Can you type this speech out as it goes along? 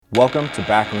Welcome to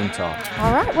Backroom Talk.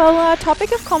 All right, well,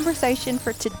 topic of conversation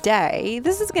for today,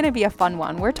 this is going to be a fun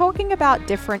one. We're talking about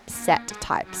different set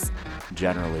types.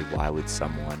 Generally, why would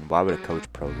a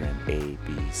coach program A,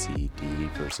 B, C, D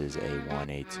versus A1,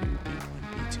 A2, B1,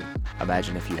 B2?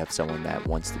 Imagine if you have someone that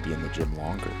wants to be in the gym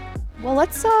longer. Well,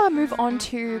 let's move on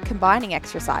to combining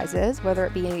exercises, whether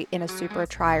it be in a super,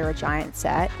 tri, or a giant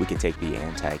set. We can take the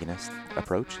antagonist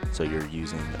approach, so you're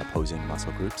using opposing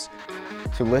muscle groups.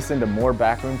 To listen to more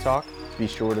Backroom Talk, be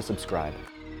sure to subscribe.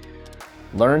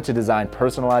 Learn to design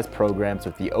personalized programs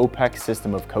with the OPEX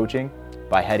system of coaching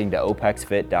by heading to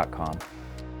opexfit.com.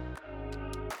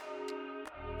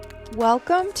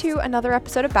 Welcome to another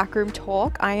episode of Backroom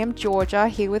Talk. I am Georgia,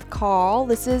 here with Carl.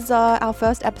 This is our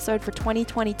first episode for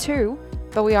 2022,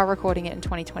 but we are recording it in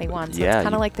 2021, so it's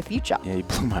kind of like the future. Yeah, you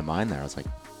blew my mind there. I was like,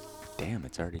 damn,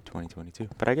 it's already 2022.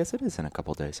 But I guess it is in a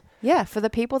couple days. Yeah, for the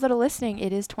people that are listening,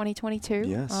 it is 2022.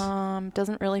 Yes.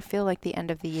 Doesn't really feel like the end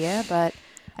of the year, but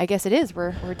I guess it is.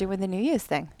 We're doing the New Year's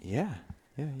thing. Yeah.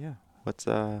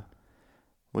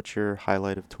 What's your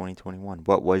highlight of 2021?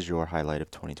 What was your highlight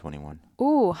of 2021?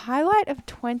 Ooh, highlight of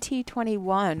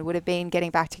 2021 would have been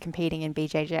getting back to competing in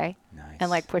BJJ. Nice.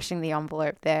 And like pushing the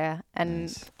envelope there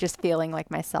and just feeling like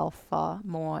myself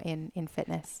more in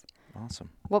fitness.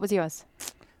 Awesome. What was yours?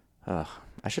 I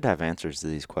should have answers to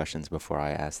these questions before I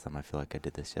ask them. I feel like I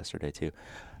did this yesterday too.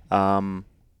 No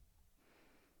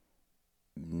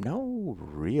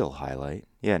real highlight.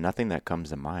 Yeah, nothing that comes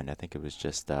to mind. I think it was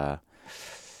just it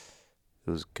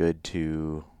was good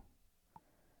to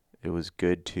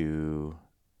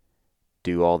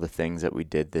do all the things that we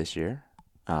did this year.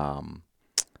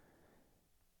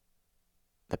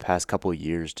 The past couple of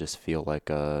years just feel like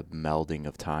a melding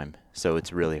of time. So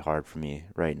it's really hard for me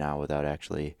right now without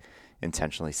actually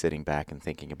intentionally sitting back and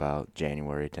thinking about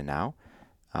January to now.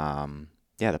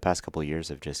 The past couple of years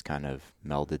have just kind of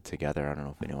melded together. I don't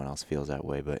know if anyone else feels that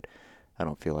way, but I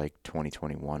don't feel like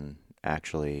 2021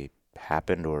 actually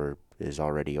happened or is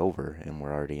already over and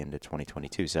we're already into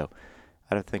 2022. So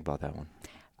I don't think about that one.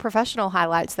 Professional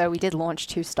highlights, though, we did launch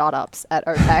 2 startups at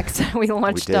OPEX. We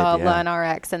launched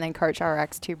LearnRx and then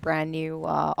CoachRx, 2 brand new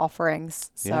offerings.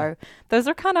 So those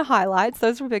are kind of highlights.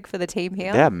 Those were big for the team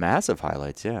here. Yeah, massive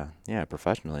highlights. Yeah.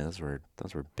 Professionally, those were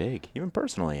big. Even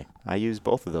personally, I use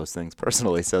both of those things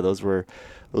personally. So those were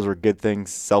good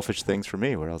things, selfish things for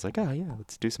me, where I was like, oh yeah,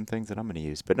 let's do some things that I'm going to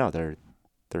use. But no, they're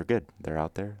good. They're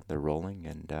out there. They're rolling,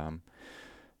 and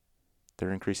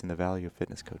they're increasing the value of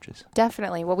fitness coaches.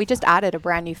 Definitely. Well, we just added a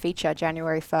brand new feature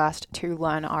January 1st to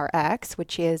LearnRx,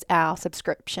 which is our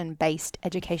subscription-based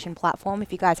education platform.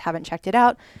 If you guys haven't checked it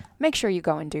out, make sure you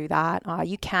go and do that.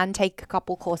 You can take a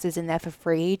couple courses in there for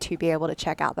free to be able to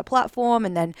check out the platform,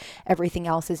 and then everything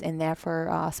else is in there for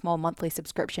a small monthly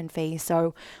subscription fee.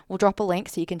 So we'll drop a link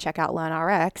so you can check out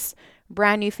LearnRx.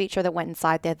 Brand new feature that went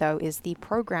inside there, though, is the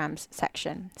programs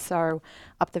section. So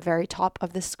up the very top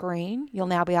of the screen, you'll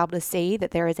now be able to see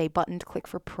that there is a button to click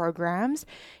for programs.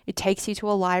 It takes you to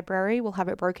a library. We'll have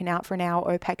it broken out for now: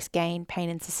 OPEX, Gain, Pain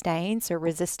and Sustain, so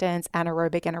resistance,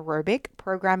 anaerobic and aerobic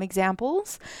program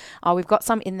examples. We've got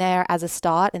some in there as a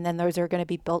start, and then those are going to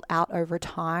be built out over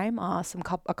time. A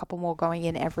couple more going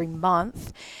in every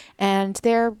month. And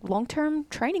they're long-term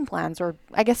training plans, or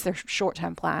I guess they're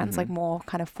short-term plans, like more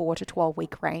kind of 4 to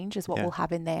 12-week range is what we'll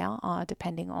have in there,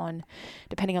 depending on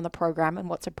the program and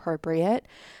what's appropriate.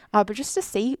 But just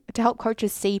to help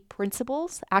coaches see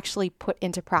principles actually put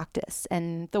into practice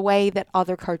and the way that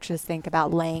other coaches think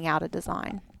about laying out a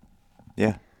design.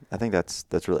 Yeah, I think that's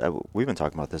really. We've been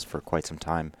talking about this for quite some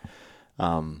time.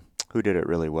 Who did it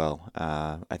really well?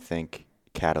 I think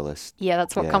Catalyst. Yeah,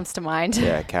 that's what comes to mind.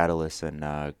 Yeah, Catalyst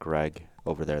and Greg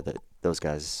over there. Those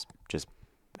guys just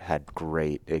had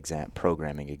great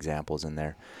programming examples in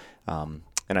there.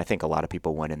 And I think a lot of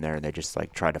people went in there and they just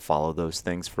like tried to follow those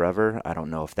things forever. I don't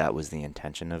know if that was the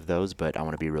intention of those, but I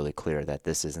want to be really clear that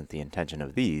this isn't the intention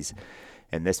of these.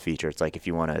 And this feature, it's like if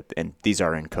you want to, and these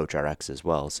are in CoachRx as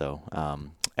well. So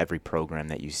every program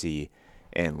that you see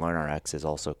in LearnRx is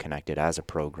also connected as a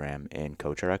program in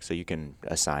CoachRx. So you can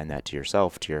assign that to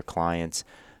yourself, to your clients,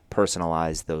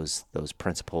 personalize those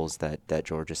principles that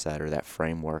Georgia said, or that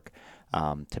framework,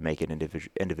 to make it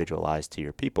individualized to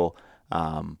your people.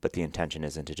 But the intention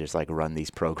isn't to just like run these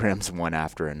programs one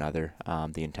after another.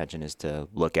 The intention is to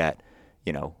look at,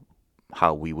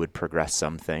 how we would progress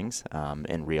some things,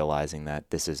 and realizing that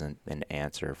this isn't an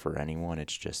answer for anyone.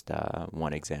 It's just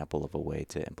one example of a way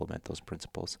to implement those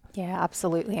principles. Yeah,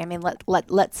 absolutely. I mean,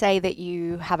 let's say that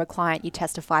you have a client, you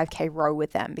test a 5K row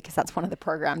with them, because that's one of the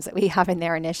programs that we have in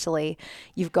there initially.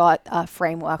 You've got a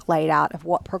framework laid out of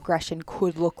what progression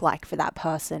could look like for that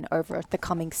person over the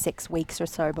coming 6 weeks or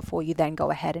so before you then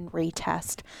go ahead and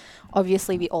retest.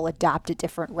 Obviously, we all adapt at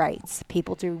different rates.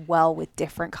 People do well with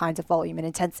different kinds of volume and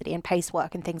intensity and pace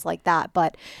work and things like that,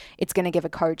 but it's going to give a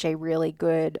coach a really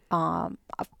good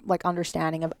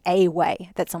understanding of a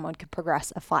way that someone could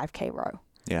progress a 5K row.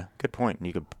 Yeah, good point.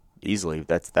 You could easily,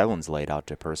 that one's laid out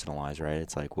to personalize, right?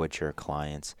 It's like what's your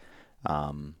client's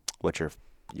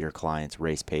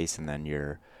race pace, and then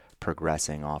you're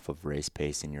progressing off of race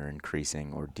pace, and you're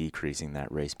increasing or decreasing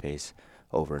that race pace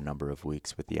over a number of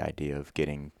weeks, with the idea of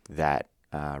getting that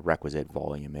requisite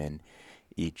volume in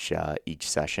each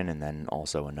session, and then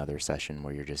also another session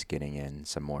where you're just getting in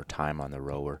some more time on the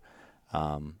rower.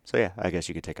 So yeah, I guess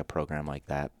you could take a program like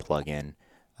that, plug in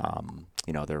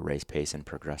their race pace, and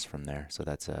progress from there. So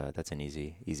that's an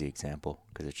easy example,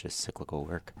 because it's just cyclical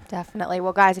work. Definitely.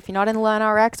 Well, guys, if you're not in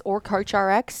LearnRx or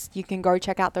CoachRx, you can go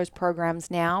check out those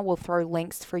programs now. We'll throw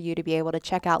links for you to be able to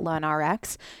check out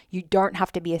LearnRx. You don't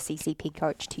have to be a CCP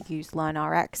coach to use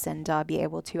LearnRx and be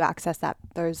able to access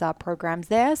those programs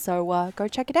there. So go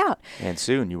check it out. And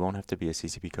soon you won't have to be a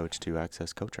CCP coach to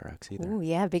access CoachRx either. Ooh,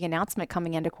 yeah, big announcement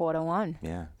coming into Q1.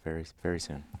 Yeah, very, very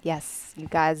soon. Yes, you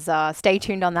guys stay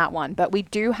tuned on that one. But we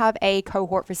do have a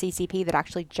cohort for CCP that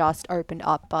actually just opened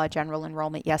up general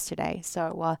enrollment yesterday.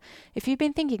 So if you've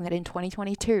been thinking that in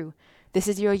 2022, this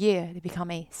is your year to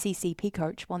become a CCP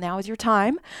coach, well, now is your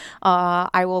time.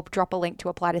 I will drop a link to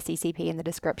apply to CCP in the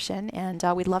description, and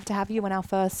we'd love to have you in our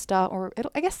first,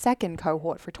 second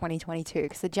cohort for 2022,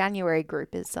 because the January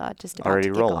group is just about already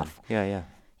to kick rolling. off. Yeah.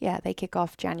 Yeah, they kick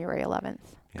off January 11th.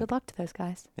 Yeah. Good luck to those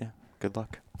guys. Yeah, good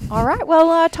luck. All right.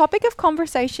 Well, topic of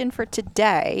conversation for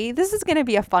today. This is going to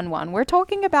be a fun one. We're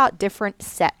talking about different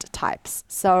set types.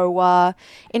 So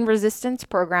in resistance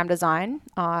program design,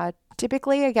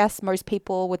 typically, I guess most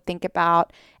people would think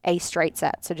about a straight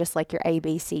set. So just like your A,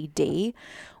 B, C, D,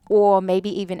 or maybe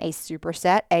even a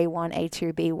superset, A1,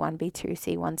 A2, B1, B2,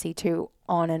 C1, C2,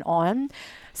 on and on.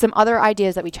 Some other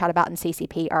ideas that we chat about in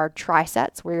CCP are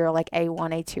trisets, where you're like A1,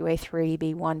 A2, A3,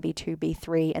 B1, B2,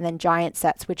 B3, and then giant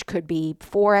sets, which could be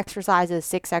 4 exercises,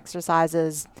 6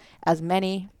 exercises, as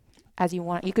many as you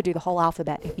want. You could do the whole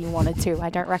alphabet if you wanted to. I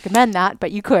don't recommend that,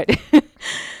 but you could.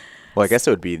 Well, I guess it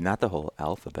would be not the whole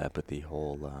alphabet, but the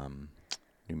whole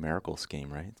numerical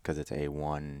scheme, right? Because it's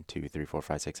A1, 2, 3, 4,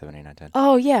 5, 6, 7, 8, 9, 10.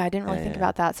 Oh, yeah. I didn't really think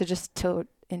about that. So just till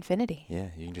infinity. Yeah,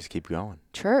 you can just keep going.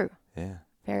 True. Yeah.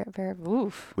 Very, very,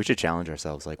 oof. We should challenge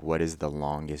ourselves. Like, what is the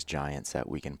longest giant set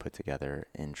we can put together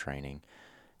in training?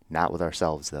 Not with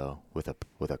ourselves, though. With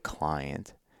a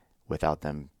client, without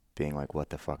them being like, "What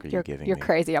the fuck are you giving me?" You're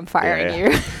crazy. I'm firing you.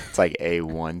 It's like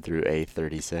A1 through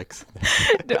A36.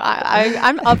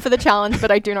 I'm up for the challenge,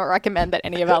 but I do not recommend that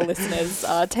any of our listeners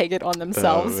take it on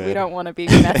themselves. We don't want to be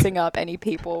messing up any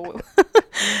people.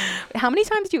 How many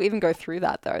times do you even go through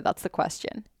that, though? That's the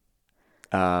question.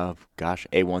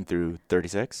 A1 through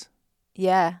 36.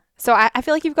 Yeah. So I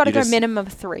feel like you've got to go minimum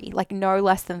of 3, like no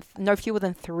fewer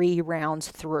than 3 rounds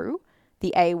through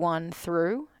the A1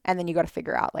 through, and then you got to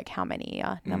figure out like how many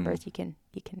numbers you can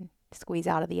squeeze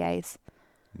out of the A's.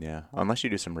 Yeah, unless you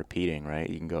do some repeating, right?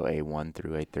 You can go A1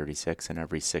 through A36, and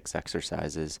every 6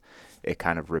 exercises, it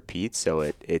kind of repeats, so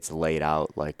it's laid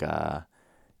out like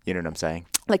you know what I'm saying?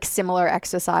 Like similar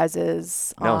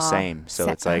exercises. No, same. So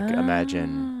it's like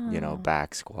imagine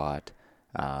back squat,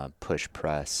 push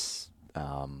press,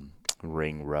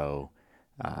 ring row.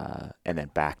 And then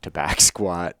back-to-back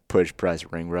squat, push,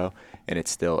 press, ring row, and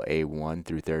it's still A1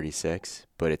 through 36,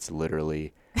 but it's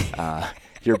literally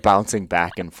you're bouncing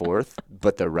back and forth,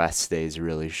 but the rest stays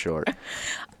really short.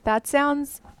 That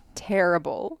sounds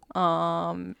terrible.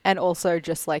 And also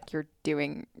just like you're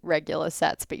doing regular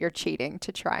sets, but you're cheating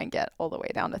to try and get all the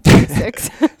way down to 36.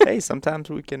 Hey,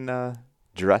 sometimes we can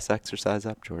dress exercise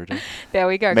up, Georgia. There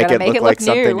we go. Make Gotta it look like new.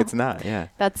 something it's not. Yeah.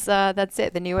 That's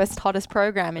it. The newest, hottest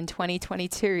program in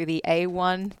 2022, the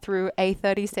A1 through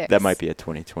A36. That might be a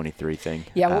 2023 thing.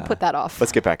 Yeah, we'll put that off.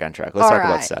 Let's get back on track. Let's talk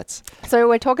about sets. So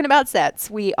we're talking about sets.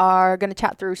 We are going to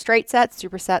chat through straight sets,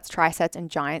 supersets, trisets, and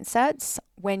giant sets.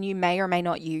 When you may or may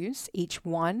not use each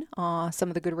one, some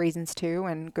of the good reasons to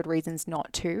and good reasons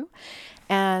not to,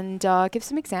 and give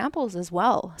some examples as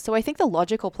well. So I think the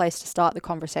logical place to start the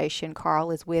conversation, Carl,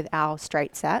 is with our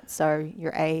straight set. So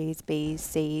your A's, B's,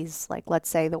 C's, like let's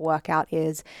say the workout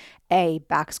is a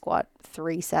back squat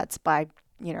 3 sets by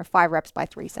 5 reps by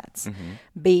 3 sets.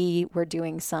 B, we're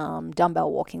doing some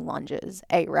dumbbell walking lunges,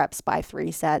 8 reps by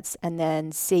 3 sets. And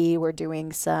then C, we're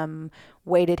doing some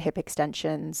weighted hip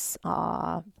extensions,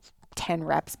 10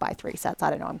 reps by 3 sets. I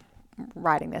don't know. I'm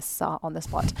writing this on the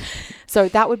spot. So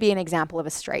that would be an example of a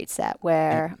straight set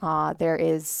where there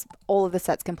is all of the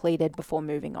sets completed before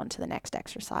moving on to the next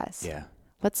exercise. Yeah.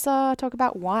 Let's talk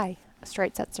about why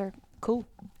straight sets are cool.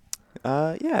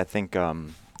 I think a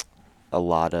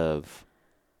lot of,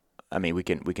 we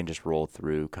can just roll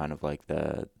through kind of like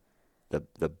the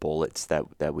bullets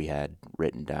that we had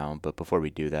written down. But before we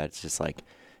do that, it's just like,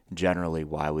 generally,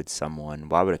 why would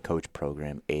a coach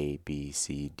program A, B,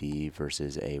 C, D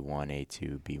versus A1,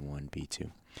 A2, B1,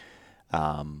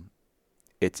 B2?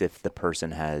 It's if the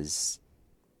person,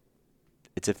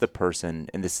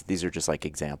 and these are just like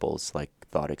examples, like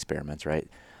thought experiments, right?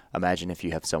 Imagine if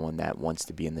you have someone that wants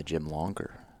to be in the gym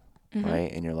longer,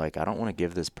 right? And you're like, I don't want to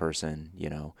give this person,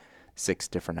 6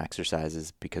 different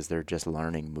exercises because they're just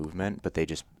learning movement, but they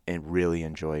just really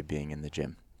enjoy being in the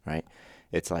gym, right?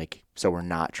 It's like, so we're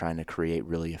not trying to create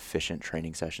really efficient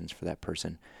training sessions for that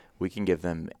person. We can give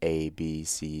them A, B,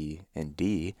 C, and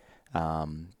D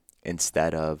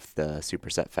instead of the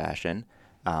superset fashion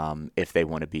if they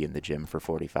want to be in the gym for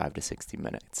 45 to 60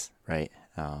 minutes, right?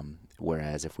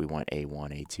 Whereas if we want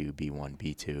A1, A2, B1,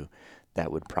 B2,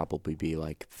 that would probably be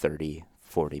like 30,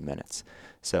 40 minutes.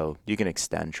 So you can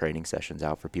extend training sessions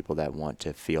out for people that want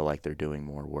to feel like they're doing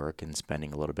more work and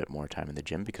spending a little bit more time in the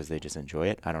gym because they just enjoy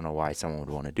it. I don't know why someone would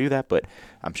want to do that, but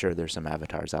I'm sure there's some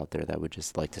avatars out there that would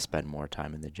just like to spend more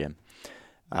time in the gym.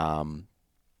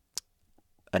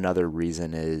 Another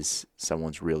reason is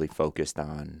someone's really focused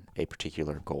on a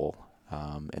particular goal,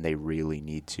 and they really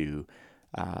need to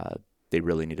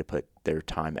put their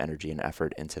time, energy, and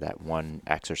effort into that one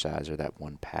exercise or that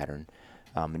one pattern.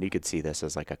 And you could see this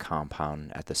as like a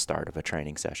compound at the start of a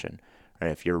training session.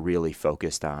 Right? If you're really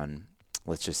focused on,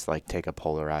 let's just like take a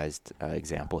polarized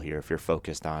example here. If you're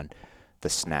focused on the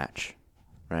snatch,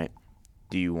 right?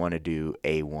 Do you want to do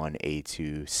A1,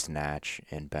 A2 snatch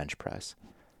and bench press?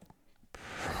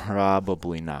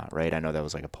 Probably not, right? I know that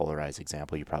was like a polarized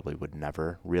example. You probably would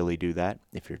never really do that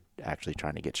if you're actually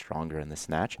trying to get stronger in the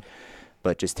snatch.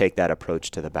 But just take that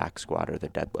approach to the back squat or the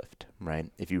deadlift,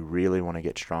 right? If you really want to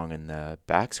get strong in the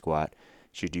back squat,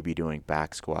 should you be doing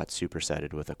back squats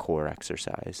supersetted with a core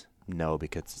exercise? No,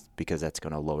 because that's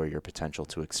going to lower your potential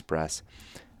to express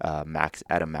at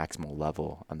a maximal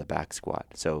level on the back squat.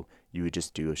 So you would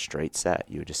just do a straight set.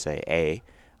 You would just say,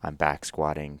 I'm back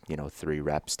squatting, 3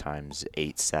 reps times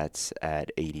 8 sets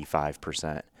at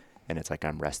 85%. And it's like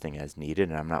I'm resting as needed,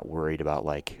 and I'm not worried about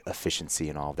like efficiency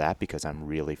and all of that because I'm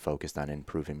really focused on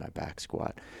improving my back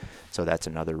squat. So that's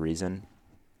another reason.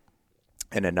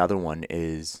 And another one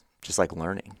is just like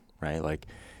learning, right? Like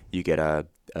you get a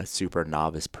super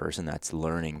novice person that's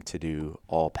learning to do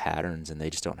all patterns and they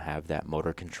just don't have that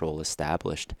motor control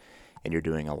established, and you're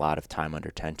doing a lot of time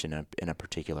under tension in a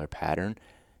particular pattern.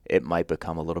 It might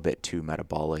become a little bit too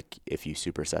metabolic if you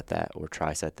superset that or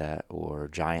triset that or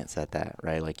giant set that,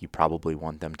 right? Like you probably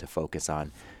want them to focus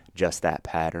on just that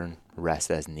pattern, rest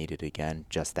as needed again,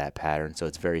 just that pattern. So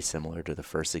it's very similar to the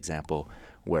first example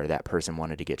where that person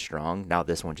wanted to get strong. Now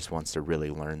this one just wants to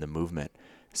really learn the movement.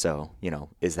 So,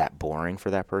 is that boring for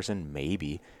that person?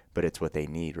 Maybe, but it's what they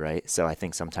need, right? So I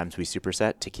think sometimes we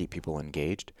superset to keep people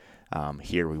engaged.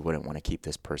 Here, we wouldn't want to keep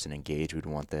this person engaged. We'd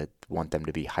want them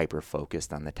to be hyper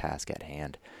focused on the task at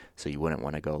hand. So you wouldn't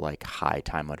want to go like high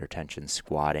time under tension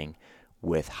squatting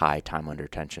with high time under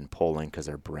tension pulling because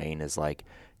their brain is like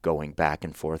going back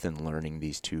and forth and learning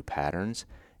these two patterns.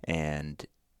 And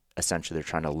essentially, they're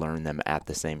trying to learn them at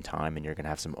the same time, and you're going to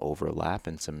have some overlap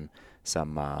and some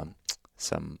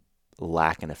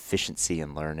lack in efficiency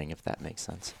in learning, if that makes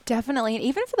sense. Definitely. And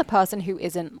even for the person who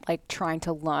isn't like trying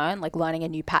to learn, like learning a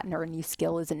new pattern or a new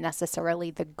skill isn't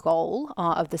necessarily the goal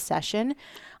of the session.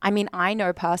 I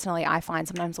know personally, I find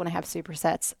sometimes when I have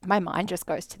supersets, my mind just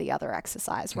goes to the other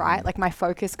exercise, right? Mm-hmm. Like my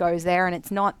focus goes there, and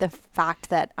it's not the fact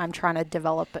that I'm trying to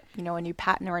develop, a new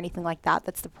pattern or anything like that.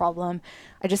 That's the problem.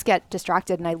 I just get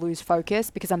distracted and I lose focus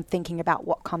because I'm thinking about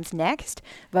what comes next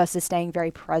versus staying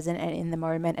very present and in the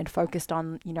moment and focused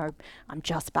on, I'm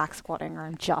just back squatting or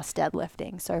I'm just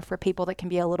deadlifting. So for people that can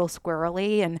be a little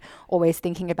squirrely and always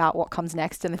thinking about what comes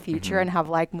next in the future and have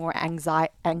like more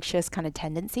anxious kind of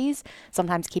tendencies,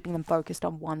 sometimes keeping them focused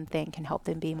on one thing can help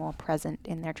them be more present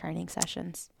in their training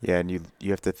sessions. Yeah, and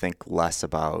you have to think less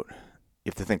about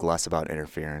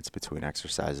interference between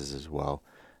exercises as well.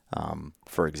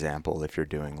 For example, if you're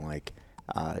doing like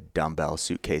dumbbell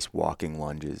suitcase walking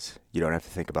lunges, you don't have to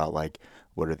think about like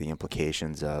what are the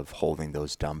implications of holding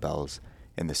those dumbbells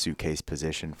in the suitcase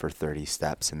position for 30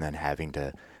 steps and then having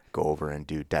to go over and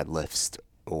do deadlifts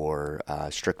or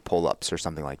strict pull-ups or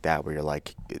something like that, where you're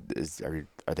like,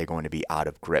 are they going to be out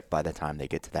of grip by the time they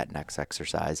get to that next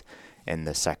exercise in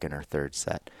the second or third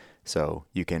set? So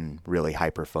you can really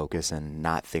hyper-focus and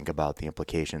not think about the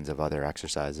implications of other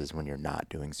exercises when you're not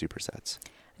doing supersets.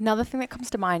 Another thing that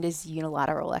comes to mind is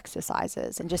unilateral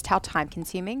exercises and just how time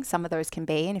consuming some of those can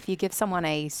be. And if you give someone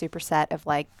a superset of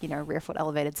rear foot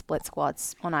elevated split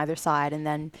squats on either side and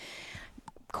then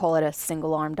call it a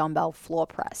single arm dumbbell floor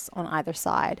press on either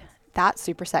side, that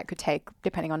superset could take,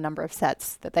 depending on number of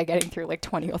sets that they're getting through,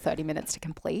 20 or 30 minutes to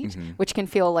complete, which can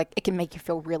feel like it can make you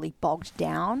feel really bogged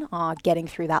down getting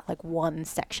through that one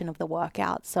section of the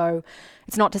workout. So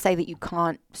it's not to say that you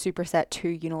can't superset 2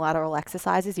 unilateral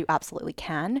exercises. You absolutely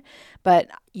can, but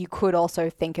you could also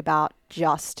think about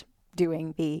just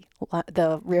doing the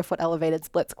rear foot elevated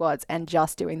split squats and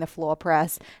just doing the floor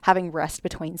press, having rest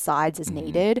between sides as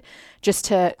needed, just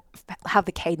to have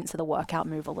the cadence of the workout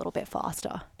move a little bit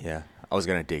faster. Yeah, I was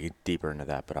going to dig deeper into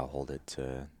that, but I'll hold it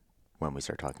to when we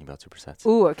start talking about supersets.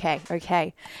 Ooh,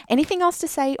 okay. Anything else to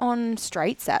say on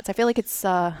straight sets? I feel like it's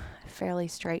fairly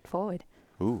straightforward.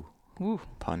 Ooh,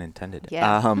 pun intended.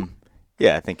 Yeah.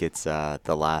 Yeah, I think it's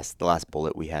the last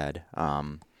bullet we had,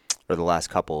 or the last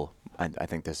couple. I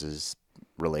think this is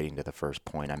relating to the first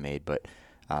point I made, but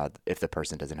if the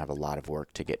person doesn't have a lot of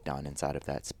work to get done inside of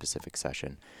that specific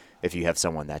session, if you have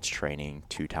someone that's training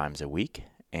 2 times a week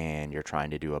and you're trying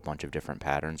to do a bunch of different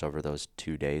patterns over those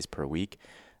 2 days per week,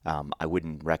 I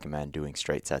wouldn't recommend doing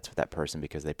straight sets with that person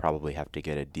because they probably have to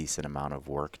get a decent amount of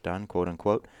work done, quote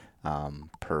unquote,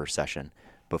 per session.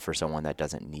 But for someone that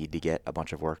doesn't need to get a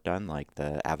bunch of work done, like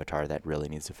the avatar that really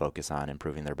needs to focus on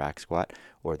improving their back squat,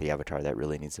 or the avatar that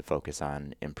really needs to focus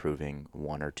on improving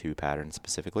 1 or 2 patterns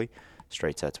specifically,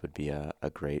 straight sets would be a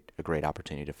great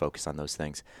opportunity to focus on those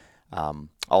things.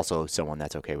 Also, someone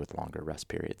that's okay with longer rest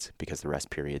periods, because the rest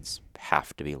periods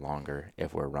have to be longer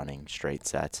if we're running straight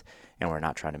sets, and we're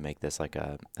not trying to make this like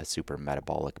a super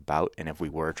metabolic bout. And if we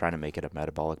were trying to make it a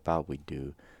metabolic bout, we'd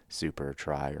do super,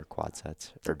 tri, or quad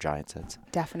sets or giant sets.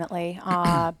 Definitely.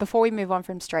 Before we move on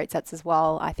from straight sets as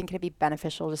well, I think it'd be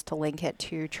beneficial just to link it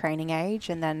to training age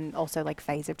and then also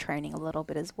phase of training a little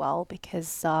bit as well,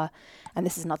 because, and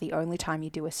this is not the only time you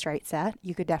do a straight set.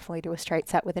 You could definitely do a straight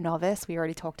set with a novice. We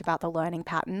already talked about the learning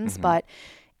patterns, but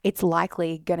it's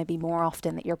likely going to be more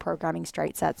often that you're programming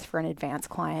straight sets for an advanced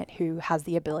client who has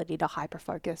the ability to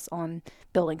hyper-focus on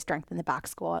building strength in the back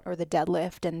squat or the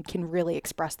deadlift and can really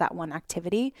express that one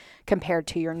activity compared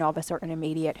to your novice or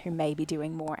intermediate who may be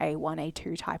doing more A1,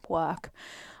 A2 type work.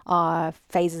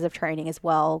 Phases of training as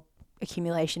well,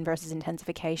 accumulation versus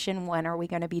intensification. When are we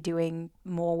going to be doing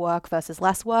more work versus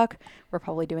less work? We're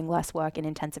probably doing less work in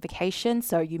intensification,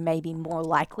 so you may be more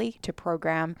likely to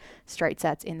program straight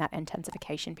sets in that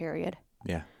intensification period.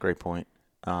 Yeah, great point.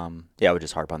 I would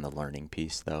just harp on the learning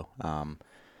piece though.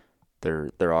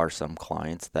 There are some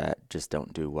clients that just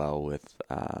don't do well with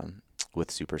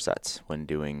supersets when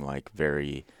doing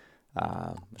very,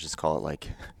 let's just call it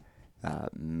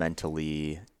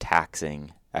mentally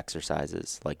taxing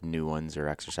exercises, like new ones or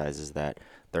exercises that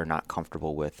they're not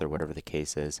comfortable with or whatever the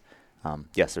case is.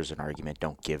 Yes, there's an argument,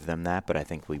 don't give them that, but I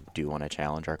think we do want to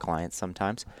challenge our clients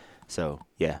sometimes. So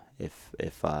yeah, if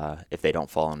they don't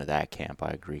fall into that camp,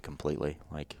 I agree completely.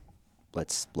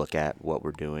 Let's look at what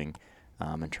we're doing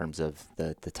in terms of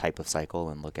the type of cycle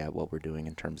and look at what we're doing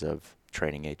in terms of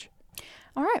training age.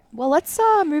 All right. Well, let's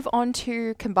move on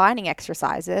to combining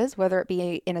exercises, whether it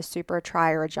be in a super,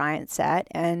 tri, or a giant set.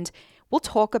 And we'll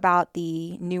talk about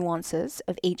the nuances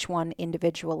of each one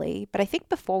individually. But I think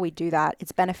before we do that,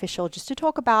 it's beneficial just to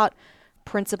talk about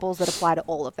principles that apply to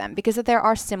all of them, because there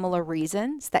are similar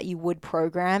reasons that you would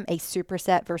program a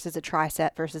superset versus a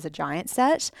tri-set versus a giant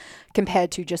set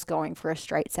compared to just going for a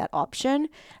straight set option.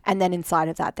 And then inside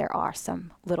of that, there are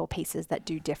some little pieces that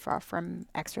do differ from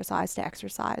exercise to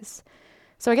exercise.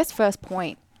 So I guess first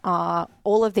point,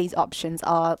 all of these options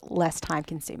are less time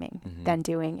consuming than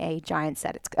doing a giant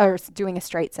set, or doing a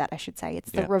straight set, I should say.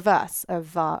 It's the reverse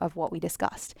of what we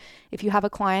discussed. If you have a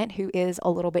client who is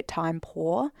a little bit time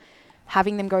poor,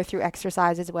 having them go through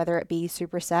exercises, whether it be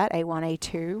superset, A1,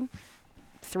 A2,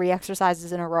 3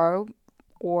 exercises in a row,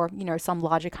 or, some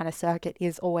larger kind of circuit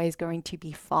is always going to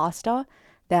be faster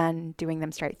than doing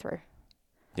them straight through.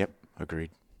 Yep, agreed.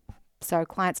 So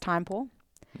client's time poor.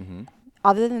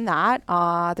 Other than that,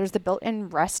 there's the built-in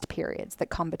rest periods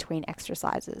that come between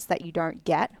exercises that you don't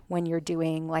get when you're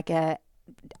doing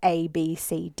A, B,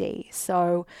 C, D.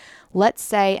 So let's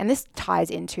say, and this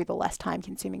ties into the less time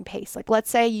consuming piece.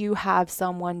 Let's say you have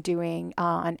someone doing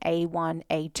an A1,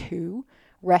 A2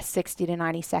 rest 60 to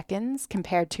 90 seconds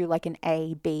compared to like an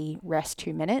A, B, rest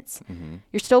 2 minutes. Mm-hmm.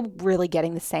 You're still really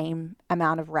getting the same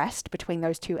amount of rest between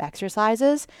those two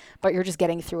exercises, but you're just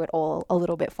getting through it all a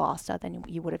little bit faster than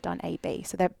you would have done A, B.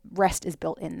 So that rest is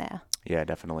built in there. Yeah,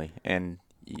 definitely. And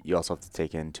you also have to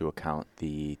take into account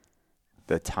the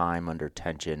time under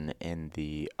tension in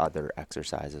the other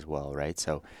exercise as well, right?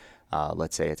 So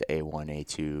let's say it's A1,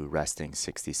 A2, resting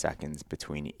 60 seconds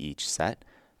between each set.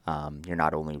 You're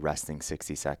not only resting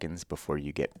 60 seconds before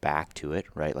you get back to it,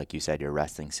 right? Like you said, you're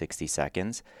resting 60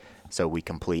 seconds. So we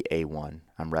complete A1.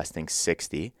 I'm resting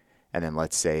 60. And then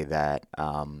let's say that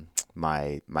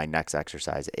my next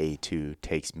exercise, A2,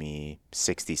 takes me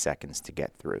 60 seconds to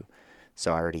get through.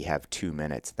 So I already have 2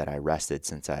 minutes that I rested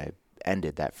since I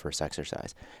ended that first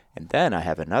exercise. And then I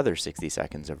have another 60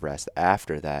 seconds of rest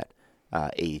after that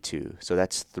A2. So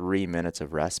that's 3 minutes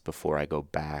of rest before I go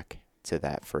back to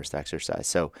that first exercise.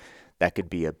 So that could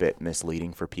be a bit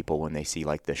misleading for people when they see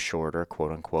like the shorter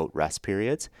quote unquote rest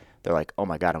periods. They're like, oh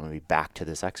my God, I'm going to be back to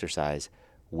this exercise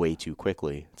way too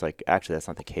quickly. It's like, actually, that's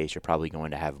not the case. You're probably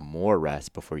going to have more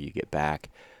rest before you get back.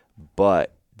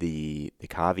 But the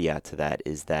caveat to that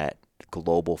is that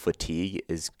global fatigue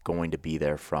is going to be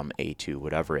there from A2,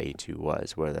 whatever A2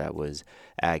 was, whether that was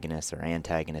agonist or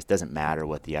antagonist, doesn't matter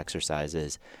what the exercise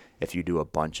is. If you do a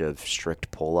bunch of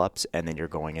strict pull-ups and then you're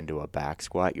going into a back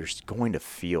squat, you're going to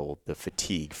feel the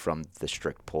fatigue from the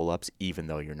strict pull-ups, even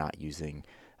though you're not using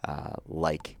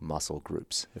like muscle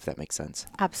groups, if that makes sense.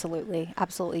 Absolutely.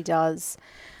 Absolutely does.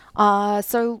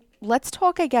 So let's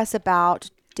talk, I guess, about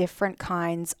different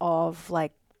kinds of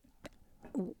like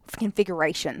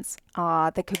configurations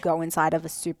that could go inside of a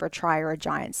super tri or a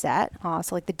giant set.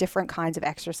 So like the different kinds of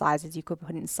exercises you could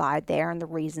put inside there and the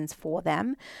reasons for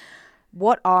them.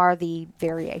 What are the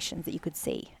variations that you could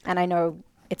see? And I know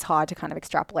it's hard to kind of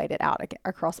extrapolate it out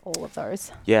across all of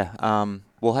those. Yeah,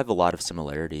 we'll have a lot of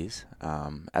similarities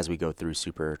as we go through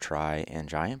super, tri, and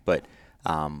giant, but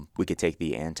we could take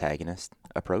the antagonist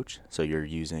approach. So you're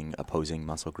using opposing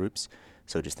muscle groups.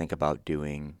 So just think about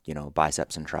doing,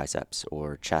 biceps and triceps,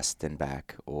 or chest and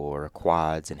back, or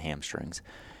quads and hamstrings.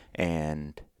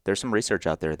 And there's some research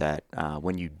out there that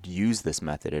when you use this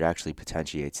method, it actually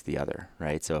potentiates the other,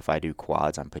 right? So if I do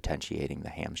quads, I'm potentiating the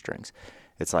hamstrings.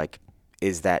 It's like,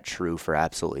 is that true for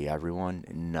absolutely everyone?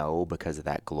 No, because of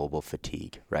that global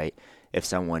fatigue, right? If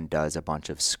someone does a bunch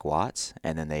of squats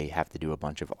and then they have to do a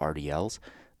bunch of RDLs,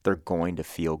 they're going to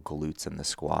feel glutes in the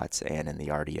squats and in the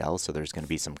RDL. So there's going to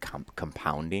be some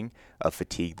compounding of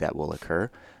fatigue that will occur.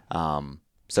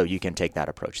 So you can take that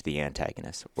approach, the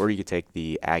antagonist, or you could take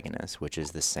the agonist, which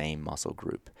is the same muscle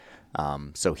group.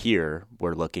 So here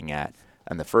we're looking at,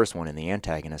 and the first one in the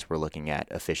antagonist, we're looking at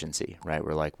efficiency, right?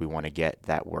 We're like, we want to get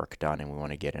that work done and we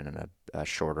want to get it in a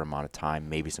shorter amount of time.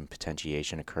 Maybe some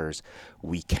potentiation occurs.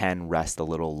 We can rest a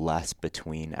little less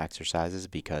between exercises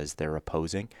because they're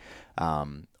opposing,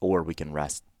 or we can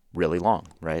rest really long,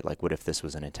 right? Like what if this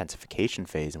was an intensification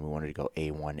phase and we wanted to go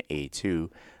A1,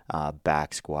 A2,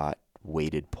 back squat,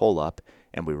 weighted pull up,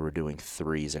 and we were doing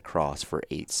 3s across for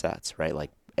 8 sets, right?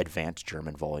 Like advanced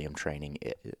German volume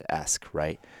training-esque,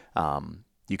 right?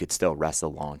 You could still rest a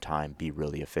long time, be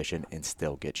really efficient, and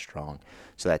still get strong.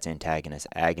 So that's antagonist.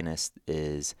 Agonist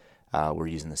is we're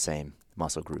using the same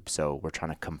muscle group, so we're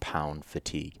trying to compound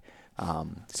fatigue.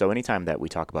 So anytime that we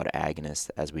talk about agonist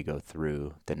as we go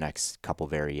through the next couple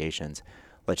variations,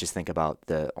 let's just think about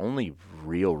the only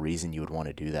real reason you would want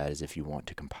to do that is if you want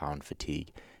to compound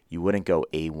fatigue. You wouldn't go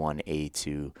A1,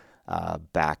 A2,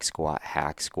 back squat,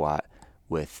 hack squat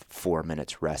with 4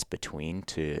 minutes rest between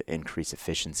to increase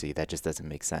efficiency. That just doesn't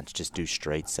make sense. Just do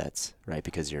straight sets, right?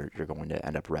 Because you're going to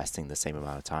end up resting the same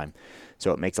amount of time.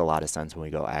 So it makes a lot of sense when we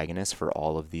go agonist for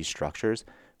all of these structures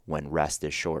when rest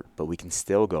is short, but we can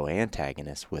still go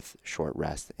antagonist with short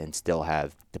rest and still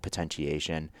have the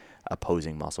potentiation,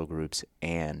 opposing muscle groups,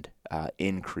 and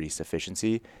increase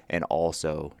efficiency, and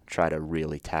also try to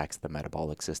really tax the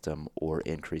metabolic system or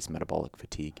increase metabolic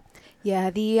fatigue. Yeah,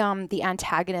 the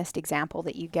antagonist example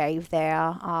that you gave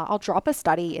there, I'll drop a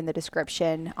study in the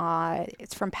description.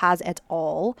 It's from Paz et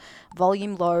al.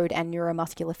 Volume load and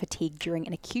neuromuscular fatigue during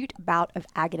an acute bout of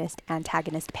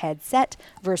agonist-antagonist paired set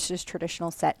versus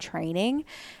traditional set training.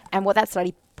 And what that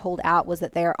study pulled out was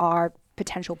that there are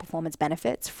potential performance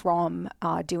benefits from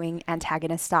doing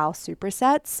antagonist style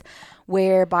supersets,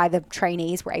 whereby the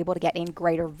trainees were able to get in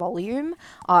greater volume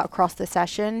across the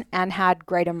session and had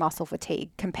greater muscle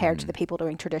fatigue compared to the people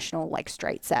doing traditional like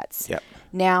straight sets. Yep.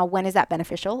 Now, when is that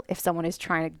beneficial? If someone is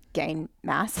trying to gain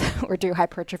mass or do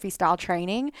hypertrophy style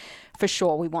training, for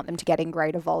sure we want them to get in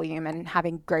greater volume, and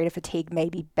having greater fatigue may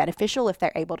be beneficial if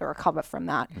they're able to recover from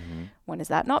that. When is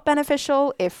that not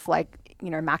beneficial? If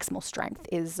maximal strength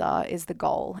is the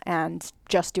goal, and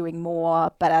just doing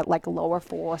more but at like lower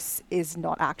force is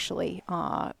not actually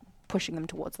pushing them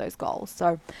towards those goals.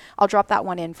 So I'll drop that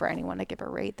one in for anyone to give a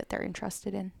read that they're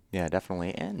interested in. Yeah,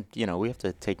 definitely. And, we have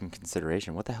to take in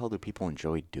consideration, what the hell do people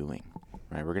enjoy doing,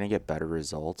 right? We're going to get better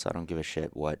results. I don't give a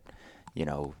shit what,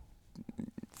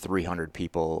 300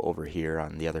 people over here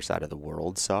on the other side of the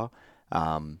world saw.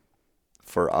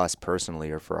 For us personally,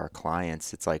 or for our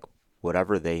clients, it's like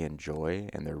whatever they enjoy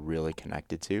and they're really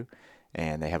connected to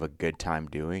and they have a good time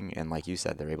doing, and like you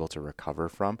said, they're able to recover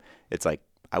from, it's like,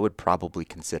 I would probably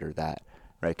consider that,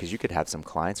 right? Because you could have some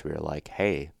clients where you're like,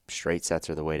 hey, straight sets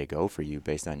are the way to go for you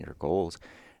based on your goals.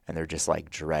 And they're just like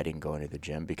dreading going to the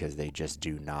gym because they just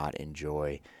do not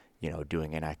enjoy,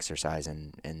 doing an exercise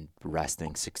and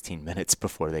resting 16 minutes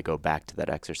before they go back to that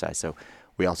exercise. So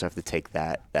we also have to take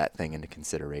that thing into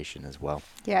consideration as well.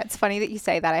 Yeah, it's funny that you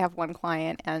say that. I have one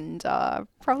client, and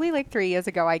probably like 3 years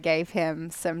ago, I gave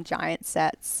him some giant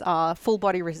sets, full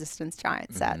body resistance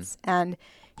giant sets. And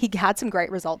he had some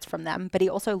great results from them, but he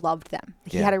also loved them.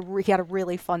 He had a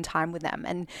really fun time with them.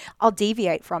 And I'll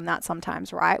deviate from that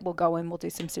sometimes, right? We'll go in, we'll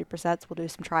do some supersets, we'll do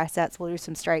some trisets, we'll do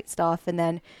some straight stuff. And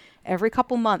then every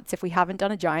couple months, if we haven't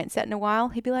done a giant set in a while,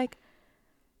 he'd be like,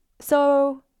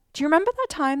 so do you remember that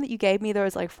time that you gave me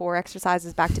those like 4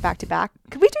 exercises back to back to back?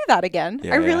 Could we do that again?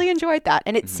 I really enjoyed that.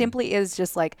 And it simply is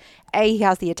just like, he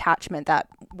has the attachment that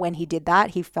when he did that,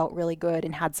 he felt really good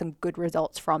and had some good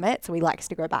results from it. So he likes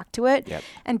to go back to it. Yep.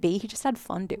 And B, he just had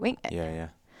fun doing it.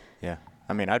 Yeah.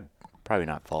 I mean, I'd probably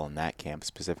not fall in that camp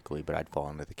specifically, but I'd fall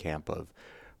into the camp of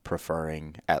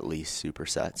preferring at least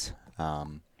supersets.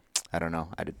 I don't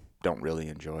know. Don't really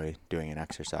enjoy doing an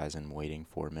exercise and waiting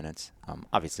 4 minutes.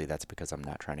 Obviously, that's because I'm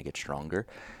not trying to get stronger.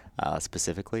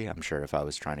 Specifically, I'm sure if I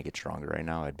was trying to get stronger right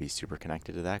now, I'd be super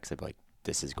connected to that because I'd be like,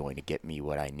 this is going to get me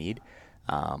what I need.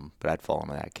 But I'd fall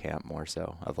into that camp more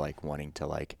so of like wanting to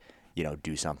like,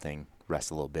 do something,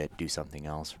 rest a little bit, do something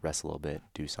else, rest a little bit,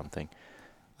 do something.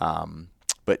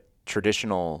 But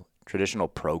traditional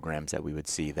programs that we would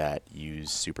see that use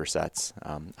supersets,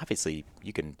 obviously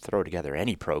you can throw together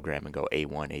any program and go A1,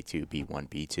 A2, B1,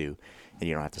 B2, and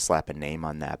you don't have to slap a name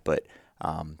on that. But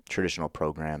traditional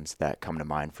programs that come to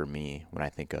mind for me when I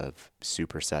think of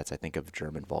supersets, I think of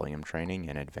German volume training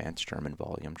and advanced German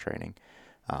volume training.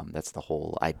 That's the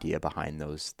whole idea behind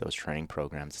those training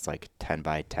programs. It's like 10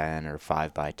 by 10 or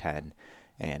 5 by 10,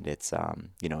 and it's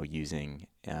using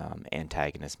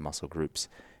antagonist muscle groups.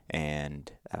 And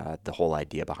the whole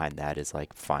idea behind that is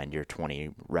like find your 20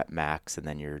 rep max, and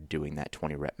then you're doing that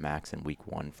 20 rep max in week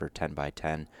 1 for 10 by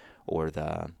 10 or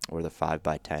the 5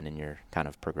 by 10, and you're kind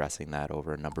of progressing that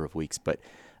over a number of weeks. But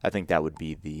I think that would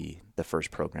be the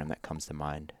first program that comes to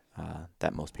mind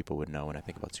that most people would know when I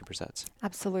think about supersets.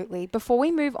 Absolutely. Before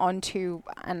we move on to,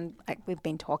 and we've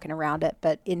been talking around it,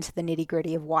 but into the nitty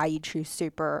gritty of why you choose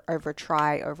super over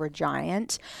tri over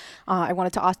giant, I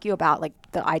wanted to ask you about like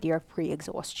the idea of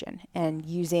pre-exhaustion and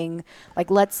using,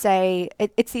 like, let's say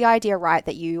it's the idea, right,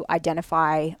 that you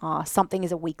identify something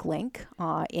as a weak link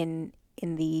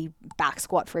in the back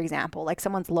squat, for example. Like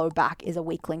someone's low back is a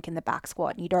weak link in the back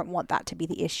squat, and you don't want that to be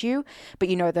the issue, but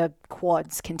the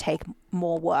quads can take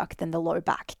more work than the low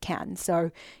back can. So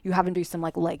you have them do some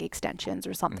like leg extensions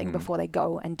or something before they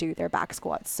go and do their back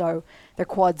squats. So their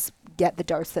quads get the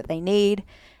dose that they need,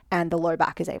 and the low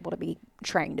back is able to be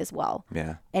trained as well.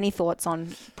 Yeah. Any thoughts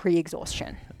on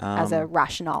pre-exhaustion as a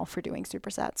rationale for doing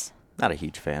supersets? Not a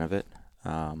huge fan of it.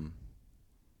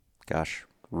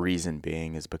 Reason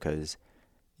being is because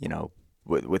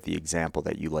with the example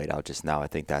that you laid out just now, I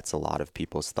think that's a lot of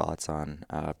people's thoughts on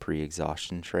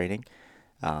pre-exhaustion training.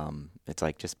 It's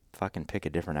like, just fucking pick a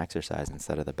different exercise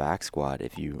instead of the back squat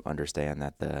if you understand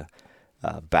that the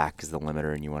back is the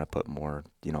limiter and you want to put more,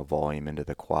 volume into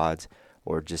the quads,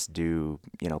 or just do,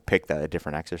 pick a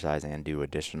different exercise and do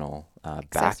additional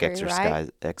back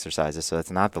exercises. So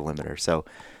it's not the limiter. So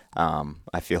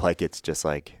I feel like it's just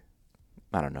like,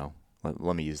 I don't know.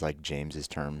 Let me use like James's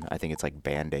term. I think it's like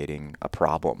band-aiding a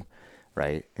problem,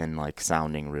 right? And like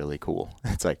sounding really cool.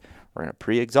 It's like, we're going to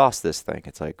pre-exhaust this thing.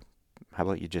 It's like, how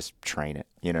about you just train it?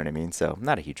 You know what I mean? So I'm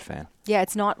not a huge fan. Yeah,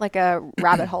 it's not like a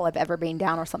rabbit hole I've ever been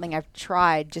down or something I've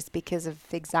tried just because of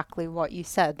exactly what you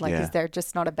said. Like, Yeah. is there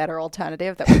just not a better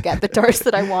alternative that would get the dose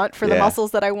that I want for the Yeah.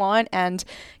 muscles that I want? And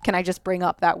can I just bring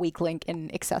up that weak link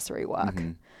in accessory work?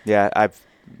 Mhm. Yeah,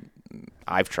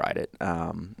 I've tried it.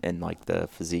 In like the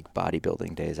physique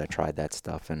bodybuilding days, I tried that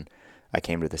stuff, and I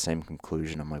came to the same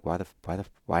conclusion. I'm like, why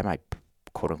am I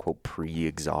quote unquote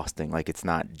pre-exhausting? Like, it's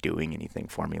not doing anything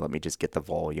for me. Let me just get the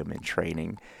volume and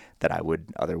training that I would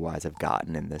otherwise have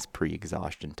gotten in this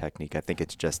pre-exhaustion technique. I think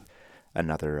it's just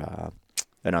another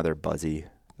buzzy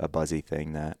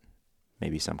thing that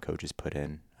maybe some coaches put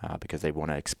in because they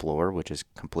want to explore, which is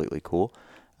completely cool.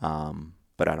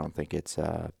 But I don't think it's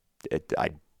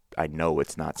I know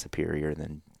it's not superior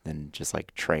than just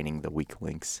like training the weak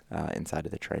links inside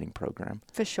of the training program.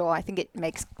 For sure. I think it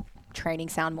makes training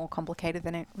sound more complicated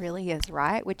than it really is,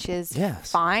 right? Which is Yes.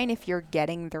 fine if you're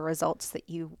getting the results that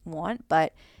you want,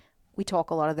 but we talk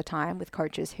a lot of the time with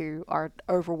coaches who are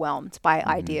overwhelmed by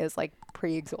ideas like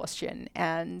pre-exhaustion,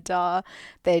 and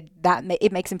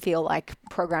it makes them feel like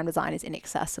program design is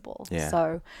inaccessible. Yeah.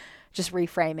 So just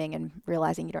reframing and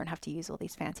realizing you don't have to use all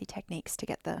these fancy techniques to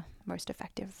get the most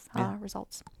effective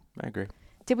results. I agree.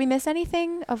 Did we miss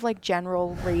anything of like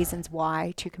general reasons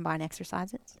why to combine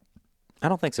exercises? I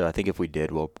don't think so. I think if we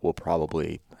did, we'll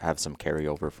probably have some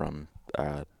carryover from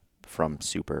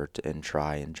super and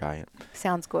tri and giant.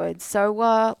 Sounds good.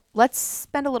 So let's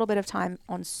spend a little bit of time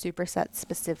on supersets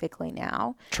specifically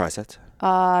now. Trisets.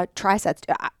 Trisets.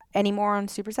 Any more on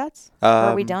supersets? Or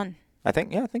are we done? I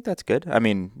think that's good. I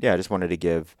mean, I just wanted to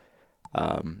give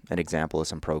an example of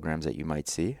some programs that you might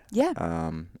see. Yeah.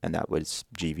 And that was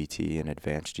GVT and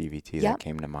advanced GVT Yep. that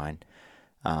came to mind.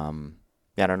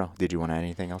 I don't know. Did you want to add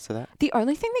anything else to that? The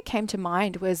only thing that came to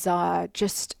mind was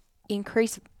just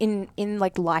increase in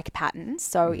like patterns.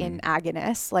 So in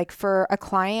agonists, like for a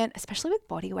client, especially with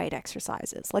body weight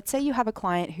exercises, let's say you have a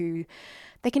client who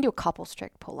they can do a couple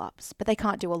strict pull-ups, but they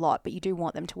can't do a lot, but you do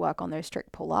want them to work on those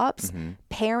strict pull-ups.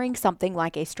 Pairing something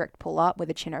like a strict pull-up with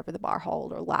a chin over the bar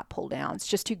hold or lat pull downs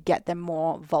just to get them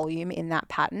more volume in that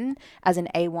pattern as an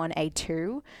A1,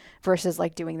 A2 versus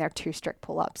like doing their 2 strict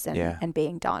pull-ups and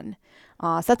being done.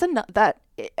 So that's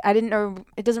I didn't know,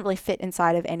 it doesn't really fit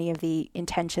inside of any of the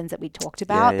intentions that we talked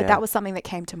about, but that was something that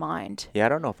came to mind. Yeah, I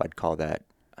don't know if I'd call that.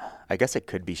 I guess it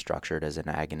could be structured as an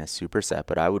agonist superset,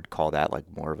 but I would call that like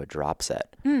more of a drop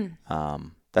set.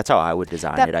 That's how I would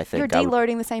design it. I think you're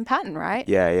deloading the same pattern, right?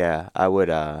 Yeah. I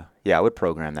would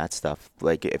program that stuff.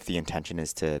 Like if the intention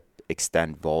is to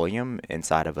extend volume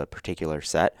inside of a particular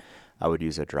set, I would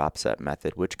use a drop set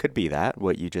method, which could be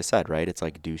what you just said, right? It's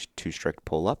like do 2 strict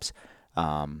pull-ups,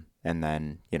 and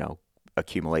then,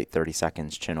 accumulate 30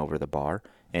 seconds chin over the bar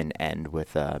and end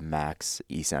with a max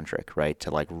eccentric, right?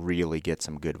 To like really get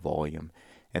some good volume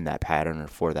in that pattern or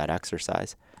for that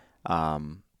exercise.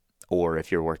 Or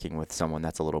if you're working with someone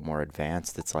that's a little more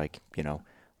advanced, it's like,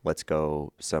 let's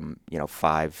go some,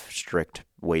 5 strict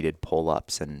weighted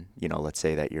pull-ups. And, let's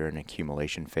say that you're in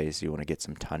accumulation phase. You want to get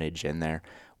some tonnage in there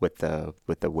with the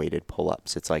weighted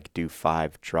pull-ups. It's like do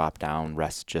 5, drop down,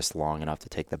 rest just long enough to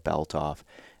take the belt off.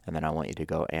 And then I want you to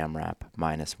go AMRAP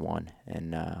 -1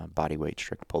 and body weight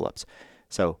strict pull-ups.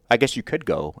 So I guess you could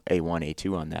go A1,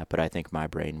 A2 on that, but I think my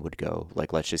brain would go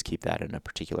like, let's just keep that in a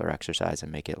particular exercise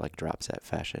and make it like drop set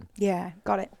fashion. Yeah,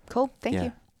 got it. Cool. Thank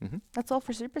you. Mm-hmm. That's all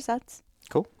for supersets.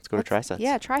 Cool. Let's go to trisets.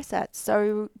 Yeah, trisets.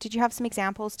 So did you have some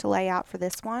examples to lay out for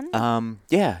this one?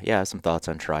 Yeah, some thoughts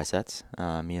on trisets.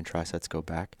 Me and trisets go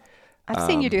back. I've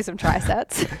seen you do some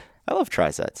trisets. I love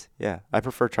trisets. Yeah, I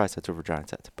prefer trisets over giant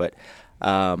sets. But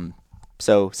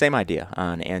so same idea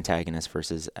on antagonist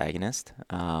versus agonist.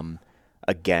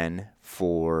 Again,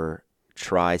 for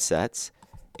trisets,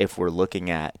 if we're looking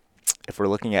at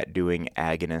doing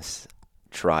agonist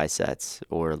trisets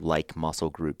or like muscle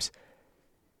groups,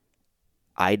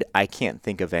 I can't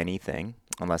think of anything,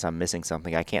 unless I'm missing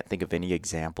something. I can't think of any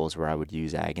examples where I would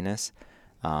use agonists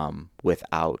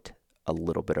without a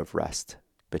little bit of rest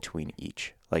between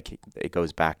each. Like it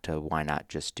goes back to why not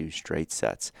just do straight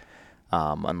sets,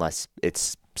 unless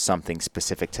it's something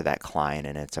specific to that client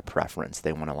and it's a preference.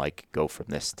 They want to like go from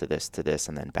this to this to this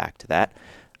and then back to that.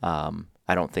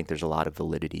 I don't think there's a lot of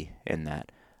validity in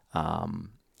that.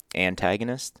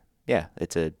 Antagonist, yeah,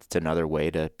 it's another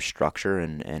way to structure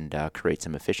and create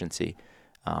some efficiency.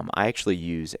 I actually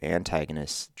use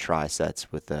antagonist trisets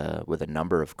with a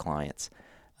number of clients,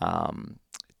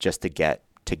 just to get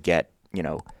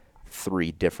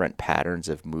 3 different patterns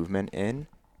of movement in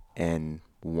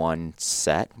one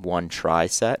set, one tri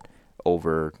set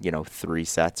over 3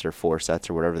 sets or 4 sets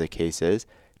or whatever the case is,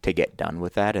 to get done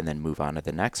with that and then move on to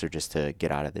the next, or just to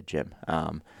get out of the gym.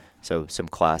 So some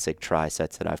classic try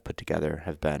sets that I've put together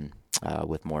have been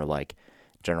with more like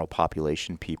general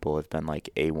population people, have been like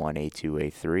A1,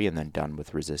 A2, A3, and then done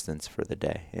with resistance for the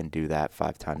day, and do that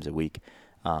 5 times a week.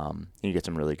 You get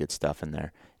some really good stuff in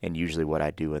there. And usually what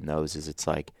I do in those is it's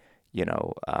like,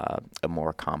 a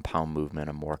more compound movement,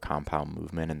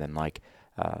 and then like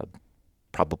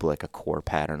probably like a core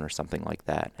pattern or something like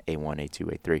that, A1,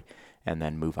 A2, A3, and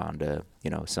then move on to,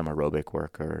 some aerobic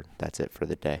work, or that's it for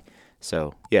the day.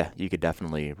 So yeah, you could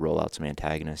definitely roll out some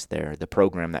antagonists there. The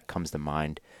program that comes to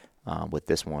mind with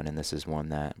this one, and this is one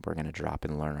that we're going to drop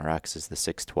in LearnRx, is the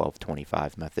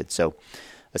 6-12-25 method. So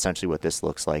essentially what this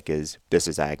looks like is, this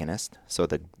is agonist. So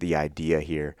the idea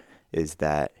here is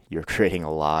that you're creating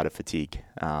a lot of fatigue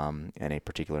in a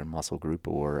particular muscle group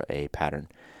or a pattern.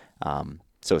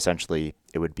 So essentially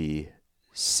it would be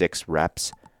 6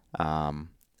 reps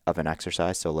of an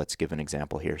exercise. So let's give an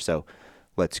example here. So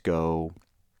let's go,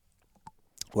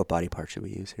 what body part should we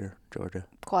use here, Georgia?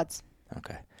 Quads.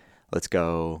 Okay. Let's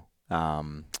go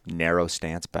narrow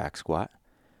stance back squat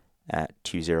at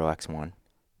 20x1,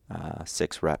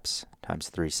 6 reps times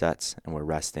 3 sets, and we're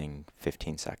resting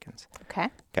 15 seconds. Okay.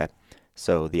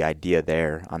 So the idea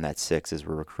there on that 6 is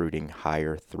we're recruiting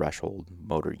higher threshold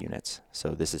motor units. So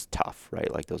this is tough,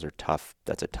 right? Like those are tough.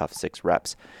 That's a tough 6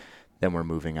 reps. Then we're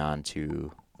moving on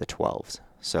to the 12s.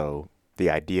 So the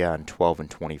idea on 12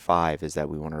 and 25 is that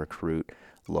we want to recruit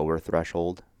lower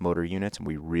threshold motor units, and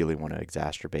we really want to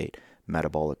exacerbate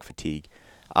metabolic fatigue.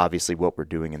 Obviously, what we're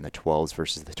doing in the 12s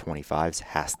versus the 25s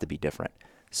has to be different.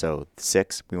 So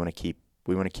 6, we want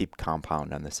to keep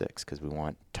compound on the 6 because we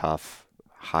want tough,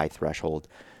 high threshold.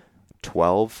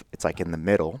 12, it's like in the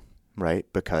middle, right?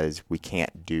 Because we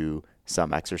can't do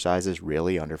some exercises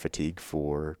really under fatigue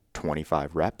for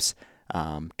 25 reps.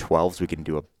 12s, we can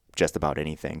do just about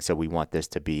anything. So we want this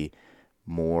to be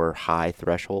more high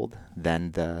threshold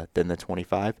than the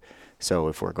 25. So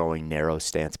if we're going narrow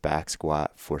stance back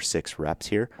squat for 6 reps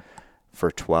here,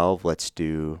 for 12, let's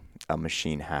do a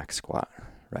machine hack squat,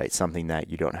 right? Something that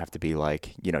you don't have to be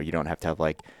like, you don't have to have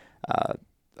like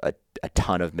a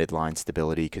ton of midline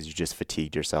stability because you just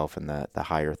fatigued yourself in the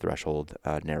higher threshold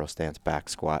narrow stance back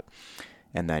squat.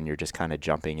 And then you're just kind of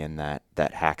jumping in that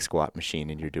hack squat machine,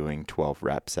 and you're doing 12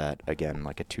 reps at, again,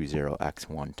 like a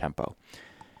 20x1 tempo.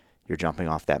 You're jumping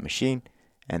off that machine,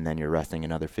 and then you're resting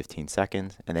another 15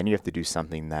 seconds. And then you have to do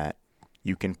something that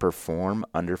you can perform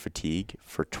under fatigue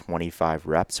for 25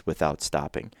 reps without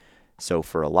stopping. So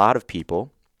for a lot of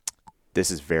people,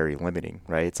 this is very limiting,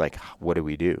 right? It's like, what do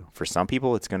we do? For some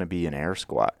people, it's going to be an air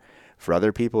squat. For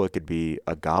other people, it could be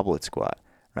a goblet squat,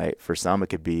 right? For some, it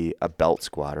could be a belt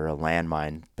squat or a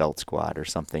landmine belt squat or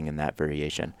something in that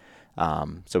variation.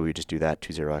 So we just do that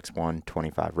 20x1,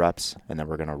 25 reps, and then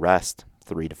we're going to rest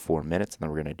 3 to 4 minutes, and then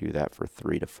we're going to do that for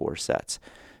 3 to 4 sets.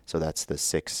 So that's the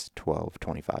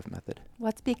 6-12-25 method.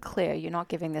 Let's be clear, you're not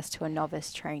giving this to a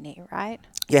novice trainee, right?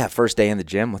 Yeah, first day in the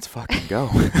gym, let's fucking go.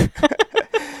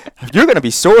 You're going to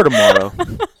be sore tomorrow.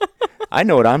 I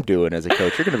know what I'm doing as a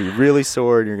coach. You're going to be really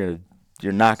sore, and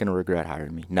you're not going to regret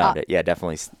hiring me. No, yeah,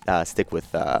 definitely stick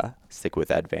with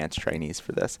advanced trainees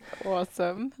for this.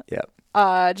 Awesome. Yep.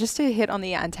 Just to hit on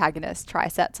the antagonist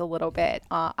trisets a little bit,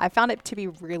 I found it to be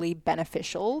really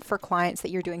beneficial for clients that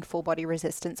you're doing full body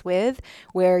resistance with,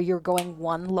 where you're going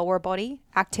one lower body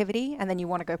activity and then you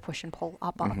want to go push and pull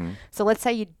upper. Mm-hmm. So let's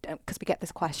say because we get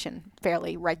this question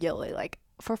fairly regularly, like,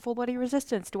 for full body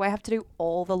resistance, do I have to do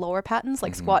all the lower patterns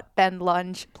like squat, bend,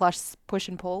 lunge, plus push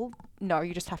and pull? No,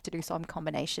 you just have to do some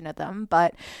combination of them.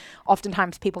 But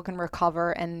oftentimes people can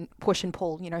recover and push and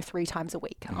pull, 3 times a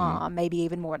week, maybe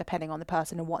even more depending on the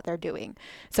person and what they're doing.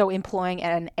 So employing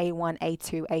an A1,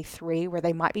 A2, A3, where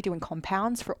they might be doing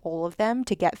compounds for all of them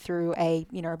to get through a,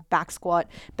 back squat,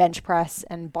 bench press,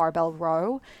 and barbell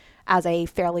row as a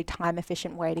fairly time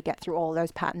efficient way to get through all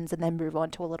those patterns and then move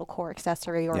on to a little core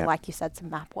accessory or, like you said,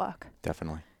 some map work.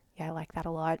 Definitely. Yeah, I like that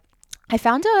a lot. I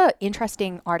found an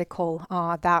interesting article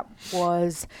that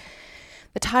was,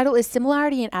 the title is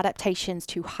Similarity and Adaptations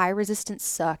to High Resistance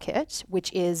Circuit,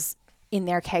 which is, in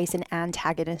their case, an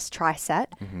antagonist triset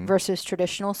versus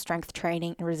traditional strength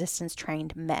training and resistance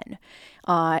trained men.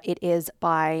 It is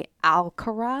by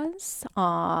Alcaraz,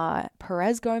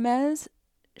 Perez Gomez,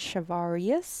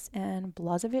 Chavarius, and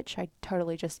Blazovic. I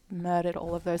totally just murdered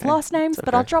all of those last names,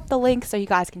 but I'll drop the link so you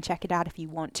guys can check it out if you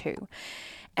want to.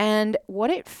 And what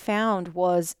it found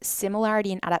was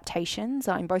similarity in adaptations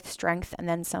in both strength and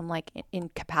then some like in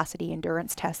capacity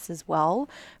endurance tests as well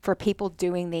for people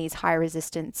doing these high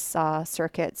resistance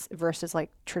circuits versus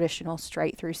like traditional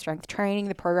straight through strength training.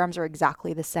 The programs are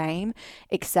exactly the same,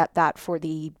 except that for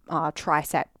the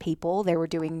tricep people, they were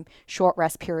doing short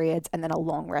rest periods and then a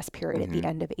long rest period at the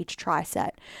end of each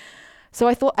tricep. So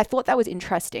I thought that was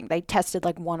interesting. They tested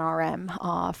like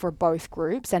 1RM for both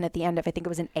groups, and at the end of, I think it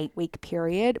was an 8-week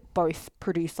period, both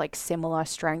produced like similar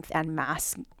strength and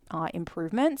mass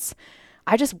improvements.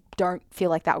 I just don't feel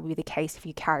like that would be the case if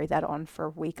you carry that on for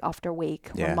week after week,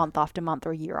 or month after month,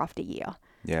 or year after year.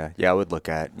 Yeah, I would look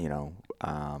at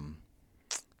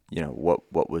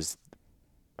what was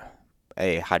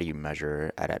A, how do you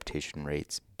measure adaptation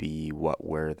rates? B, what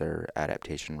were their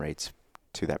adaptation rates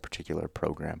to that particular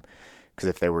program? Because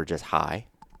if they were just high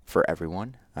for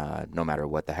everyone, no matter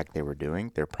what the heck they were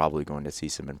doing, they're probably going to see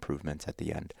some improvements at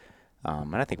the end.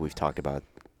 And I think we've talked about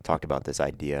this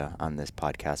idea on this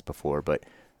podcast before, but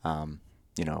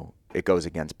it goes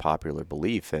against popular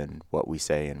belief and what we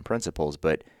say in principles.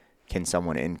 But can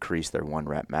someone increase their 1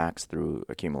 rep max through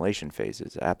accumulation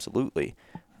phases? Absolutely,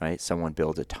 right? Someone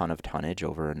builds a ton of tonnage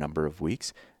over a number of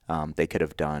weeks. They could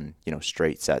have done,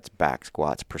 straight sets, back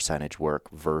squats, percentage work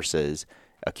versus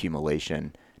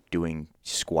accumulation, doing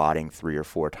squatting 3 or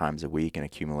 4 times a week and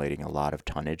accumulating a lot of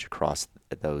tonnage across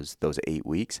those 8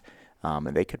 weeks.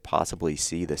 And they could possibly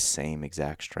see the same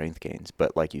exact strength gains.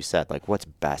 But like you said, like what's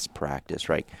best practice,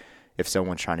 right? If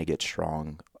someone's trying to get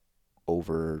strong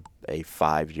over a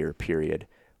 5-year period,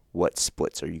 what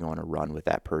splits are you going to run with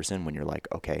that person when you're like,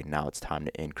 okay, now it's time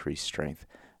to increase strength?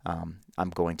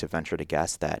 I'm going to venture to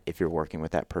guess that if you're working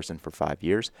with that person for 5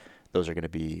 years, those are going to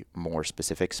be more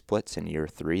specific splits in year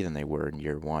 3 than they were in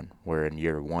year 1, where in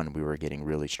year 1 we were getting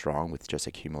really strong with just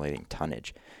accumulating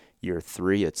tonnage. Year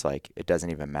 3, it's like it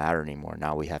doesn't even matter anymore.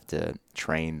 Now we have to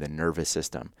train the nervous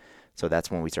system. So that's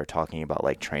when we start talking about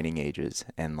like training ages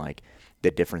and like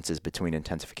the differences between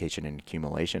intensification and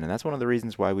accumulation. And that's one of the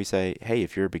reasons why we say, hey,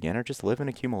 if you're a beginner, just live in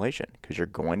accumulation, because you're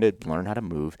going to learn how to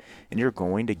move and you're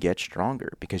going to get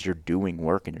stronger because you're doing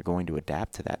work and you're going to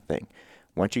adapt to that thing.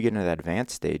 Once you get into that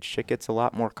advanced stage, shit gets a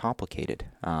lot more complicated.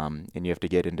 And you have to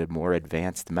get into more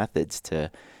advanced methods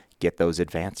to get those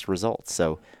advanced results.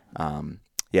 So,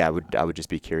 I would just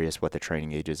be curious what the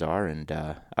training ages are, and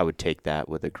I would take that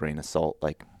with a grain of salt.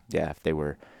 Like, if they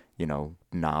were,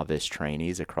 novice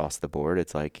trainees across the board,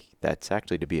 it's like that's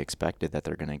actually to be expected that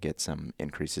they're going to get some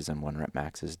increases in 1 rep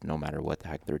maxes no matter what the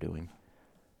heck they're doing.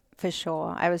 For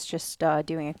sure. I was just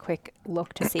doing a quick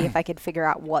look to see if I could figure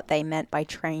out what they meant by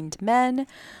trained men.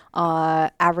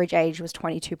 Average age was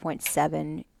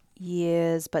 22.7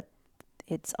 years, but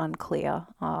it's unclear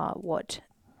what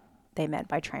they meant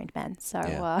by trained men. So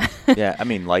I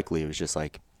mean, likely it was just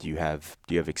like, do you have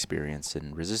experience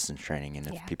in resistance training?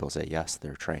 And if people say yes,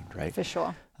 they're trained, right? For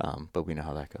sure. But we know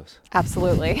how that goes.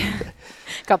 Absolutely.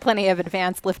 Got plenty of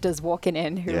advanced lifters walking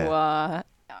in who are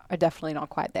definitely not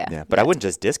quite there. Yeah, but I wouldn't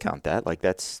just discount that. Like,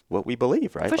 that's what we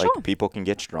believe, right? For like sure. People can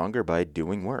get stronger by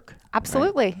doing work.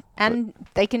 Absolutely. Right? And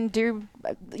they can do,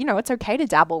 it's okay to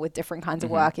dabble with different kinds of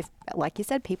work if, like you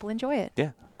said, people enjoy it.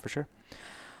 Yeah, for sure.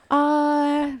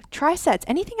 Trisets.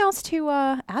 Anything else to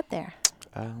add there?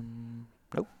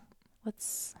 Nope.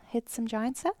 Let's hit some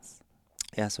giant sets.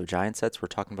 Yeah, so giant sets, we're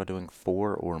talking about doing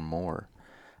 4 or more.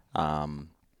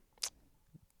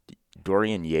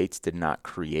 Dorian Yates did not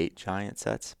create giant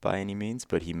sets by any means,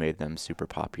 but he made them super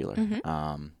popular.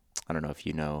 I don't know if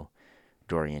you know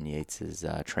Dorian Yates'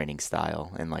 training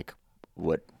style and like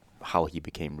how he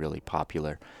became really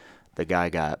popular. The guy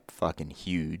got fucking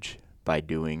huge by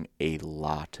doing a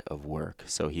lot of work.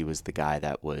 So he was the guy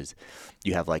that was,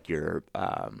 you have like your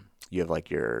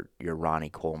Ronnie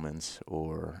Coleman's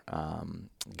or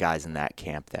guys in that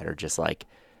camp that are just like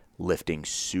lifting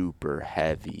super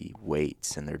heavy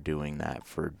weights, and they're doing that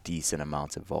for decent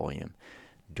amounts of volume.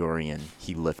 Dorian,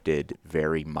 he lifted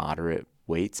very moderate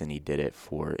weights, and he did it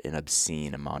for an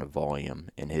obscene amount of volume.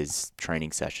 And his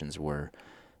training sessions were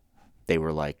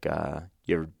like,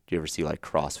 you ever see like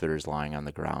CrossFitters lying on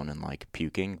the ground and like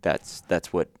puking?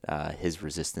 That's what his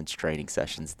resistance training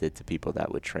sessions did to people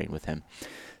that would train with him.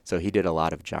 So he did a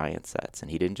lot of giant sets, and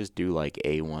he didn't just do like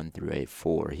A1 through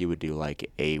A4. He would do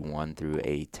like A1 through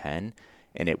A10,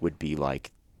 and it would be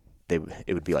like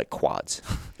quads,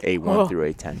 A1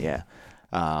 through A10. Yeah.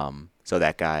 So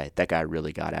that guy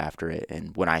really got after it.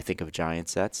 And when I think of giant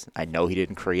sets, I know he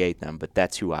didn't create them, but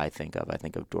that's who I think of. I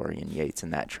think of Dorian Yates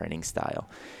and that training style.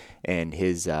 And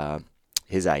his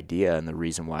idea and the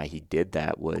reason why he did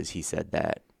that was he said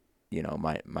that,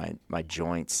 my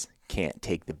joints can't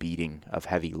take the beating of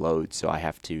heavy loads, so I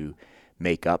have to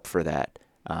make up for that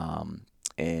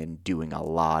and doing a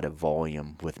lot of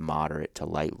volume with moderate to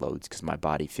light loads because my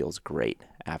body feels great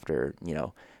after,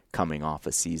 coming off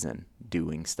a season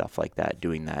doing stuff like that,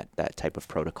 doing that type of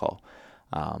protocol.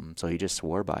 So he just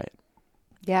swore by it.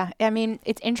 Yeah, I mean,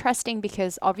 it's interesting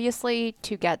because obviously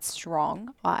to get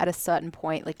strong at a certain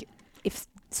point, like if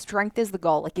strength is the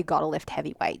goal, like you got to lift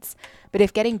heavy weights. But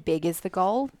if getting big is the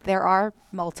goal, there are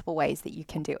multiple ways that you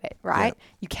can do it, right? Yeah.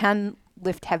 You can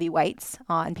lift heavy weights,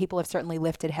 and people have certainly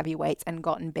lifted heavy weights and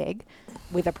gotten big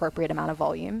with appropriate amount of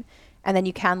volume. And then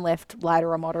you can lift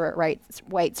lighter or moderate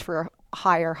weights for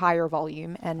higher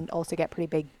volume and also get pretty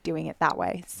big doing it that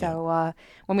way. So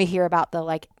when we hear about the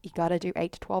you got to do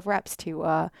 8 to 12 reps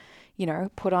to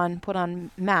put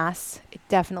on mass, it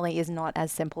definitely is not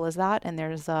as simple as that, and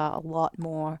there's a lot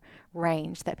more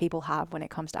range that people have when it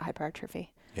comes to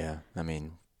hypertrophy. Yeah, I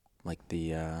mean, like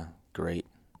the great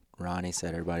Ronnie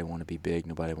said, everybody want to be big,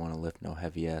 nobody want to lift no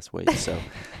heavy ass weights. So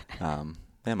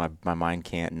my mind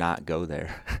can't not go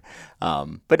there.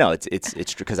 But no, it's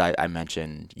true because I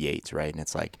mentioned Yates, right? And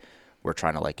it's like we're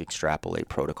trying to extrapolate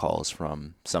protocols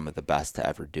from some of the best to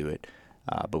ever do it.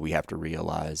 But we have to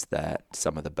realize that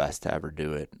some of the best to ever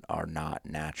do it are not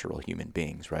natural human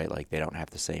beings, right? Like they don't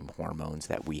have the same hormones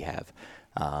that we have.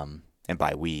 And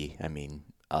by we, I mean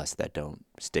us that don't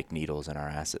stick needles in our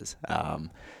asses.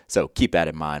 So keep that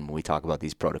in mind when we talk about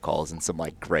these protocols and some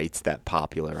greats that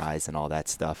popularize and all that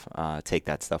stuff. Take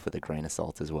that stuff with a grain of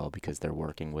salt as well, because they're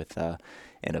working with an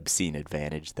obscene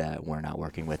advantage that we're not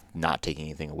working with, not taking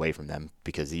anything away from them,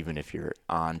 because even if you're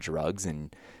on drugs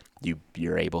and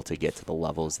you're able to get to the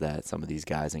levels that some of these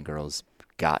guys and girls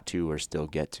got to or still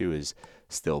get to is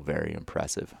still very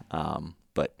impressive.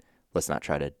 But let's not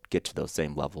try to get to those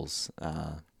same levels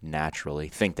naturally,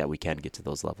 think that we can get to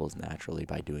those levels naturally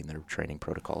by doing their training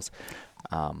protocols.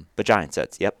 But giant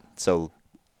sets, yep. So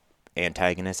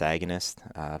antagonist,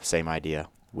 agonist, same idea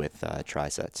with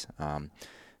trisets.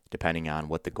 Depending on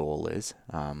what the goal is,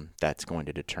 that's going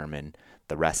to determine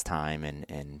the rest time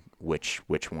and which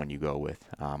one you go with,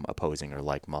 opposing or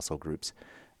like muscle groups.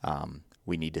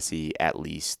 We need to see at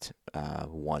least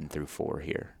 1 through 4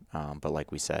 here. But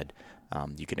like we said,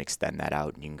 you can extend that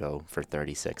out and you can go for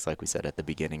 36, like we said at the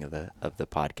beginning of the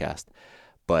podcast.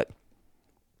 But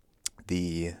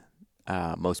the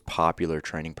most popular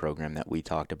training program that we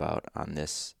talked about on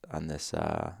this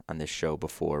show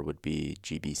before would be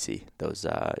GBC, those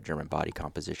German body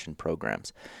composition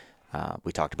programs.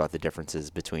 We talked about the differences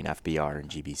between FBR and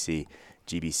GBC.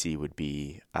 GBC would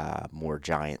be more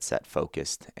giant set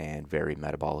focused and very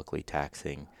metabolically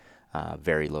taxing,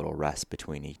 very little rest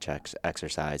between each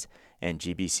exercise. And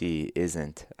GBC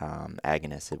isn't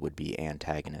agonist, it would be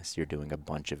antagonist. You're doing a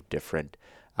bunch of different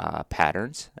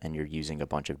patterns and you're using a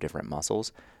bunch of different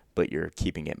muscles, but you're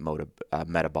keeping it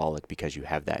metabolic because you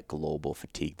have that global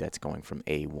fatigue that's going from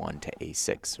A1 to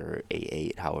A6 or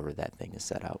A8, however that thing is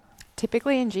set out.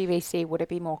 Typically in GVC, would it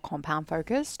be more compound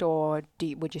focused, or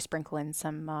would you sprinkle in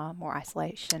some more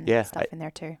isolation stuff in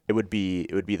there too? It would be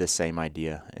the same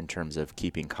idea in terms of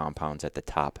keeping compounds at the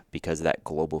top, because that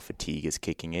global fatigue is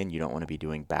kicking in. You don't want to be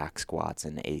doing back squats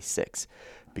in A6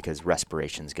 because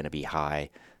respiration is going to be high.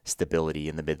 Stability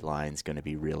in the midline is going to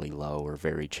be really low or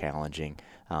very challenging.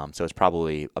 So it's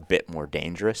probably a bit more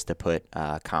dangerous to put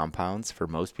compounds for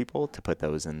most people, to put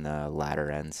those in the latter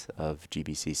ends of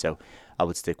GBC. So I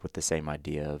would stick with the same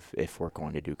idea of, if we're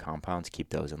going to do compounds, keep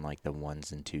those in the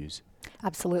 1s and 2s.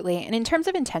 Absolutely. And in terms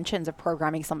of intentions of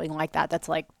programming something like that, that's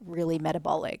really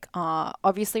metabolic.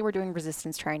 Obviously, we're doing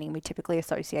resistance training. We typically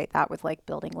associate that with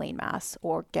building lean mass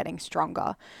or getting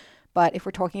stronger. But if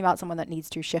we're talking about someone that needs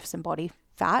to shift some body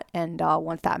fat and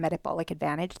wants that metabolic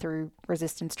advantage through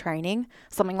resistance training,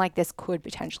 something like this could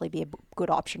potentially be a good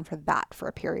option for that for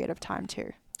a period of time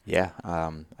too. Yeah,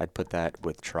 I'd put that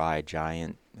with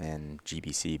Giant and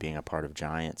GBC being a part of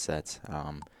giant sets.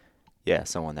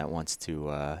 Someone that wants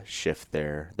to shift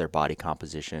their body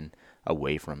composition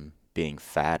away from being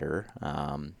fatter,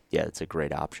 it's a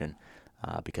great option.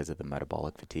 Because of the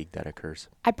metabolic fatigue that occurs.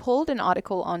 I pulled an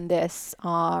article on this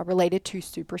related to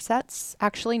supersets,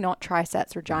 actually not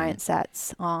trisets or giant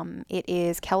sets. It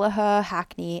is Kelleher,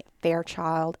 Hackney,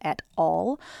 Fairchild et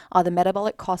al. The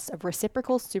metabolic costs of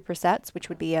reciprocal supersets, which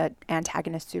would be an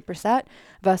antagonist superset,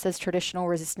 versus traditional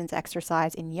resistance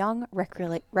exercise in young,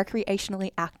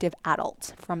 recreationally active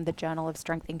adults, from the Journal of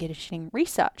Strength and Conditioning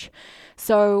Research.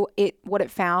 So what it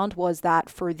found was that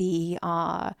for the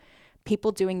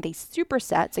people doing these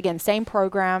supersets, again, same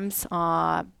programs,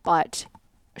 but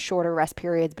shorter rest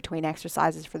periods between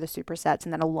exercises for the supersets,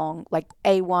 and then a long,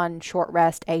 A1 short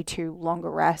rest, A2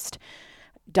 longer rest.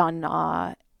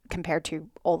 done compared to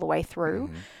all the way through.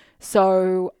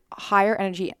 So higher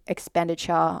energy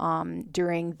expenditure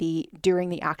during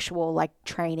the actual like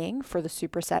training for the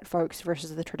superset folks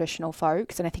versus the traditional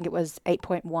folks, and I think it was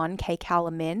 8.1 kcal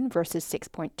a min versus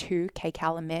 6.2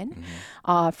 kcal a min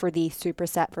for the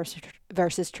superset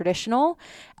versus traditional,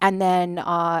 and then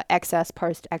excess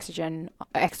post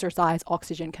exercise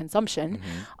oxygen consumption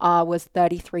was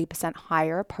 33%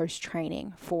 higher post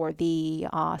training for the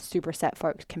superset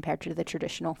folks compared to the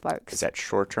traditional folks. Is that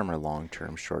short term or long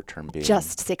term? Short term being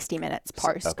just 60 minutes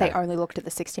post. Okay. They only looked at the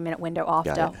 60-minute window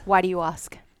after. Why do you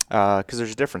ask? Because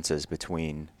there's differences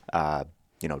between,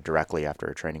 directly after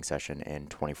a training session and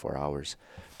 24 hours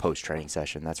post-training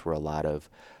session. That's where a lot of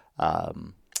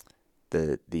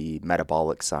the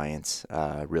metabolic science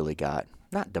really got,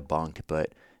 not debunked,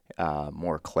 but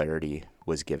more clarity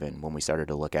was given when we started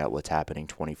to look at what's happening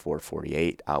 24,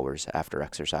 48 hours after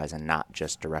exercise and not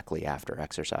just directly after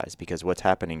exercise. Because what's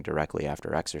happening directly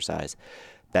after exercise,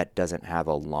 that doesn't have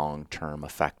a long-term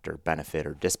effect or benefit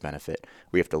or disbenefit.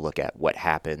 We have to look at what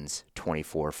happens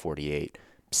 24, 48,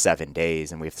 7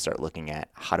 days, and we have to start looking at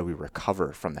how do we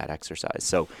recover from that exercise.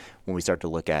 So when we start to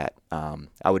look at,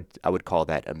 I would call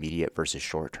that immediate versus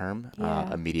short term.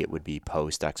 Immediate would be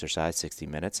post exercise, 60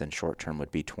 minutes, and short term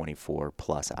would be 24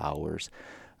 plus hours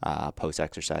post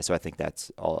exercise. So I think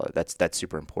that's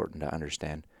super important to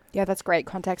understand. Yeah, that's great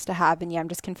context to have. And yeah, I'm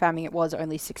just confirming it was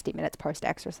only 60 minutes post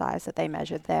exercise that they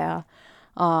measured there.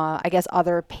 I guess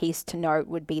other piece to note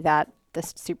would be that the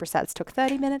supersets took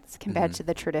 30 minutes compared to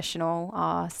the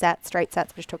traditional straight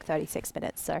sets, which took 36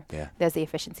 minutes. So there's the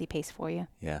efficiency piece for you.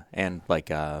 Yeah, and like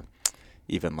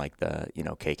even like the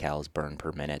kcals burned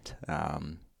per minute.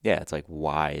 It's like,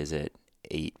 why is it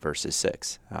 8 versus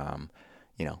 6?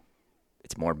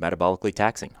 It's more metabolically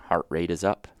taxing. Heart rate is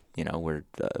up. Where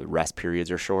the rest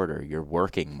periods are shorter. You're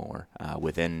working more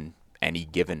within any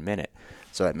given minute.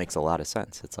 So that makes a lot of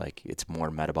sense. It's like it's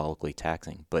more metabolically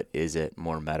taxing. But is it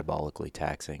more metabolically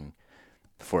taxing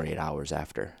 48 hours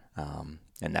after?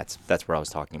 And that's where I was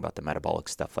talking about the metabolic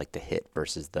stuff, like the HIIT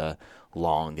versus the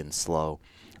long and slow.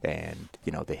 And,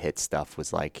 the HIIT stuff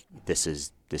was like, this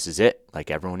is it. Like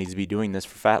everyone needs to be doing this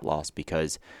for fat loss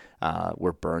because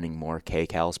we're burning more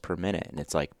kcals per minute. And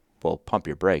it's like, well, pump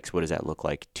your brakes. What does that look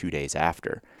like 2 days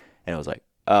after? And it was like,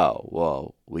 oh,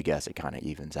 well, we guess it kind of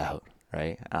evens out,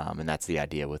 right? And that's the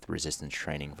idea with resistance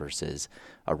training versus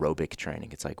aerobic training.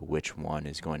 It's like, which one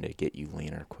is going to get you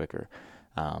leaner quicker?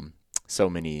 So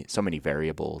many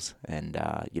variables, and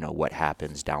what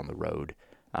happens down the road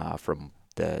from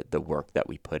the work that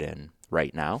we put in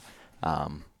right now.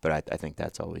 But I think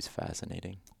that's always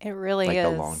fascinating. It really like is.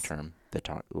 The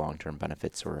long-term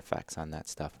benefits or effects on that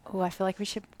stuff. Oh, I feel like we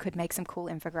could make some cool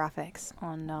infographics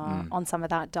on some of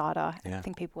that data. Yeah. I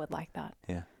think people would like that.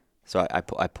 Yeah. So I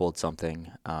pulled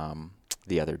something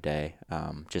the other day,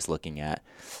 just looking at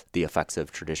the effects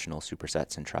of traditional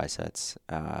supersets and trisets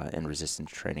and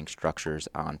resistance training structures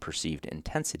on perceived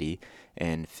intensity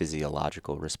and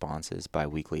physiological responses by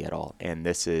Weekly et al. And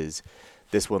this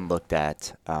one looked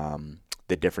at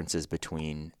the differences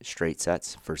between straight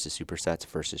sets versus supersets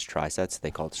versus trisets.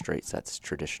 They called straight sets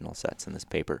traditional sets in this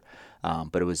paper,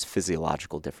 but it was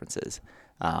physiological differences.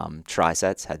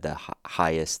 Trisets had the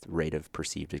highest rate of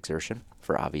perceived exertion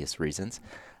for obvious reasons.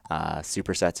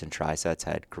 Supersets and trisets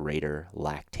had greater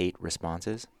lactate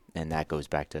responses, and that goes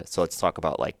back to, so let's talk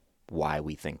about like why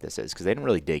we think this is, because they didn't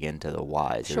really dig into the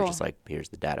whys. They were just like, here's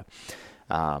the data.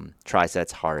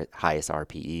 Trisets highest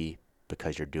RPE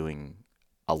because you're doing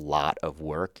a lot of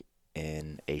work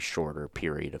in a shorter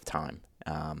period of time,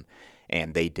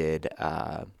 and they did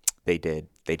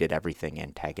everything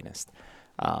antagonist.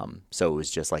 So it was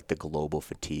just like the global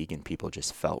fatigue, and people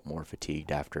just felt more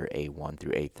fatigued after A1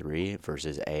 through A3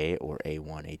 versus A or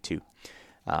A1, A2.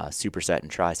 Superset and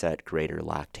triset, greater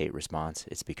lactate response.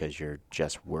 It's because you're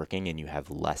just working and you have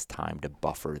less time to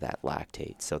buffer that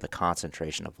lactate. So the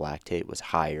concentration of lactate was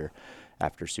higher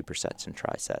after supersets and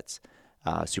trisets.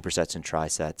 Supersets and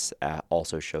trisets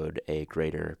also showed a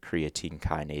greater creatine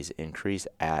kinase increase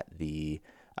at the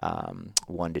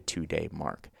 1 to 2 day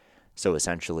mark. So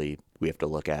essentially, we have to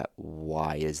look at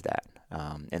why is that,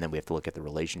 and then we have to look at the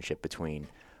relationship between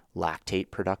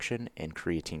lactate production and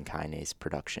creatine kinase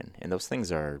production, and those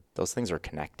things are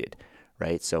connected,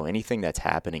 right? So anything that's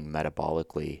happening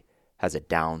metabolically has a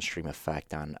downstream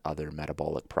effect on other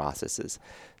metabolic processes.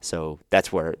 So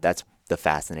that's the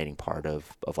fascinating part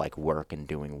of like work and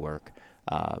doing work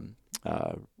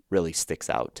really sticks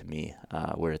out to me,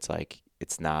 where it's like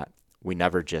we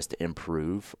never just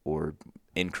improve or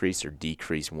increase or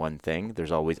decrease one thing.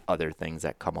 There's always other things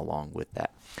that come along with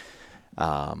that.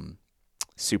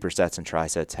 supersets and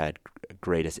trisets had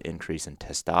greatest increase in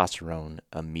testosterone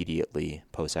immediately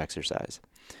post-exercise.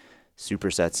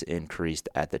 Supersets increased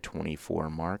at the 24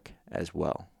 mark as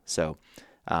well. So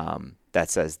that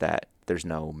says that there's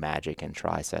no magic in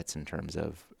trisets in terms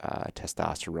of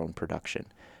testosterone production.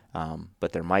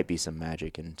 But there might be some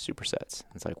magic in supersets.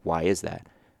 It's like, why is that?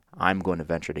 I'm going to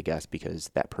venture to guess because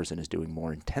that person is doing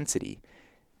more intensity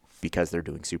because they're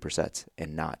doing supersets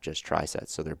and not just trisets.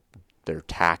 So they're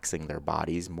taxing their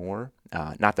bodies more,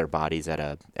 not their bodies at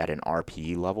an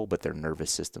RPE level, but their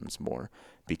nervous systems more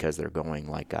because they're going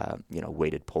like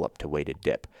weighted pull up to weighted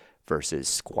dip versus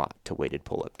squat to weighted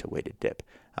pull up to weighted dip.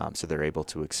 So they're able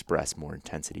to express more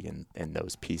intensity in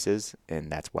those pieces,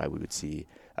 and that's why we would see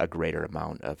a greater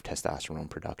amount of testosterone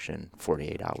production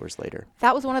 48 hours later.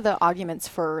 That was one of the arguments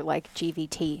for like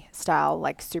GVT style,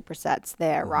 like supersets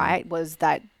there, right? Was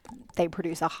that they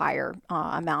produce a higher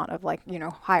amount of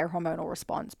higher hormonal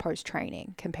response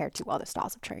post-training compared to other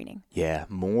styles of training. Yeah,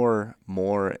 more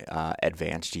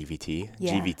advanced GVT.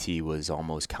 Yeah. GVT was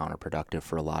almost counterproductive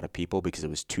for a lot of people because it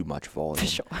was too much volume. For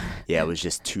sure. Yeah, it was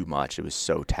just too much. It was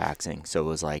so taxing. So it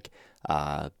was like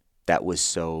that was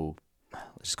so,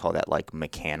 let's just call that like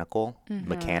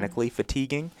mechanically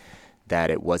fatiguing, that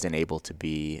it wasn't able to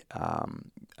be,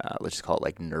 let's just call it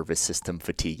like nervous system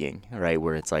fatiguing, right?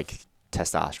 Where it's like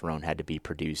testosterone had to be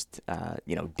produced,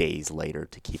 days later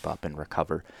to keep up and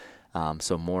recover.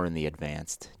 So more in the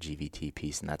advanced GVT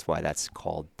piece, and that's why that's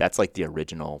like the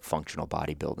original functional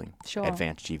bodybuilding, Sure.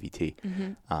 advanced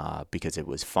GVT, because it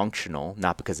was functional,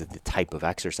 not because of the type of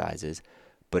exercises,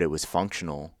 but it was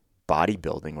functional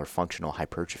bodybuilding or functional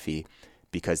hypertrophy,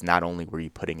 because not only were you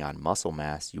putting on muscle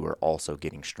mass, you were also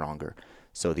getting stronger.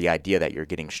 So the idea that you're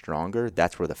getting stronger,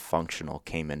 that's where the functional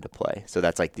came into play. So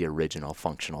that's like the original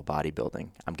functional bodybuilding.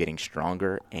 I'm getting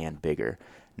stronger and bigger,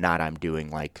 not I'm doing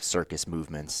like circus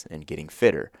movements and getting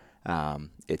fitter.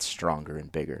 It's stronger and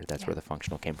bigger. That's where the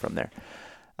functional came from there.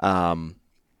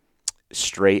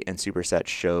 Straight and superset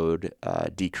showed a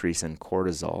decrease in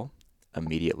cortisol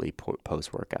immediately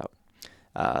post-workout.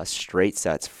 Straight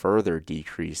sets further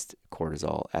decreased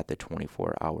cortisol at the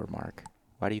 24-hour mark.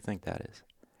 Why do you think that is?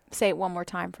 Say it one more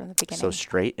time from the beginning. So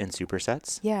straight and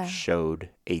supersets showed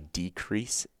a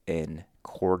decrease in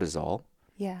cortisol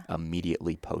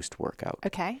immediately post-workout.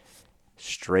 Okay.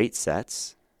 Straight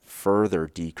sets further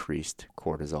decreased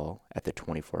cortisol at the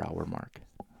 24-hour mark.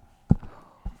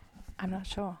 I'm not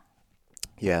sure.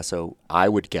 Yeah, so I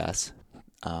would guess,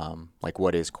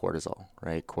 what is cortisol,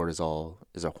 right? Cortisol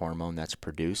is a hormone that's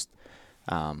produced,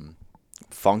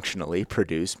 functionally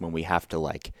produced when we have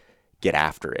to get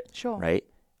after it, Sure. right?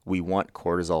 We want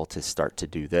cortisol to start to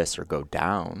do this or go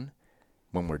down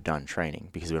when we're done training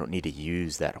because we don't need to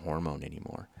use that hormone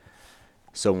anymore.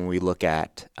 So when we look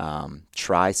at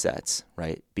trisets,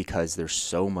 right, because there's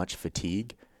so much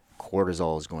fatigue,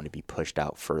 cortisol is going to be pushed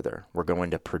out further. We're going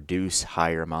to produce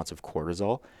higher amounts of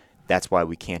cortisol. That's why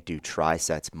we can't do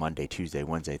trisets Monday, Tuesday,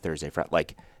 Wednesday, Thursday, Friday,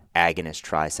 like agonist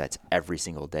trisets every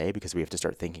single day, because we have to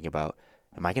start thinking about,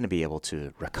 am I going to be able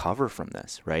to recover from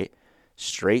this, right?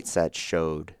 Straight sets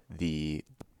showed the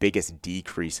biggest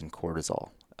decrease in cortisol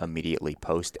immediately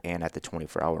post and at the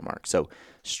 24-hour mark. So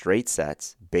straight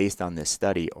sets, based on this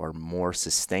study, are more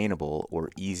sustainable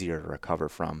or easier to recover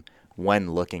from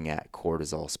when looking at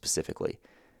cortisol specifically.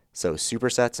 So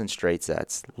supersets and straight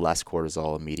sets, less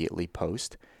cortisol immediately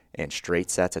post, and straight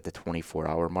sets at the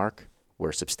 24-hour mark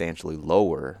were substantially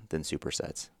lower than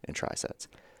supersets and trisets.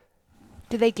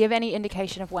 Did they give any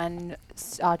indication of when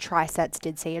trisets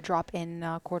did see a drop in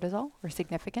cortisol, or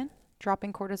significant drop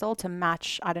in cortisol to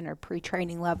match,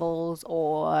 pre-training levels,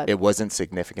 or? It wasn't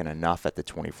significant enough at the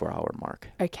 24-hour mark.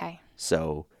 Okay.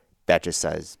 So that just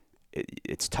says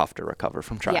it's tough to recover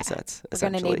from trisets. We're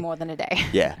going to need more than a day.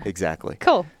 Yeah, exactly.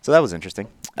 Cool. So that was interesting.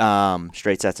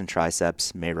 Straight sets and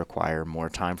triceps may require more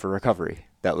time for recovery.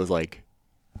 That was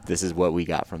this is what we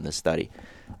got from this study.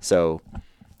 So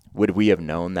would we have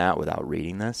known that without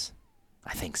reading this?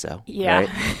 I think so. Yeah. Right?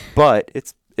 But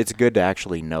it's good to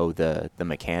actually know the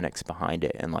mechanics behind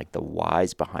it and the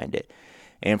whys behind it.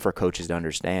 And for coaches to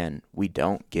understand, we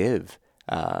don't give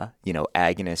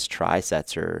agonist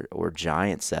trisets or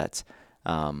giant sets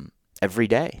every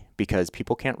day because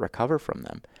people can't recover from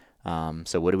them.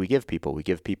 So what do we give people? We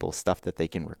give people stuff that they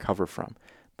can recover from.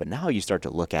 But now you start to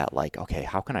look at okay,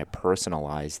 how can I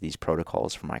personalize these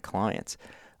protocols for my clients?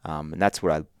 And that's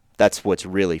what's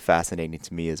really fascinating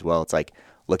to me as well. It's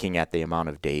looking at the amount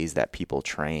of days that people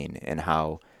train and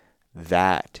how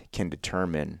that can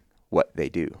determine what they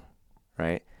do,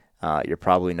 right? You're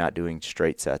probably not doing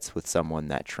straight sets with someone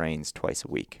that trains twice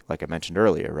a week. Like I mentioned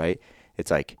earlier, right?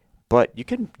 It's But you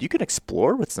can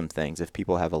explore with some things if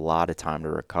people have a lot of time to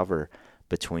recover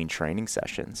between training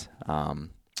sessions.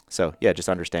 So yeah, just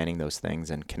understanding those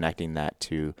things and connecting that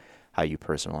to how you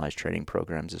personalize training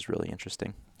programs is really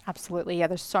interesting. Absolutely. Yeah,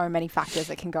 there's so many factors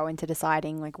that can go into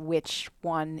deciding like which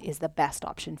one is the best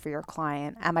option for your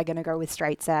client. Am I going to go with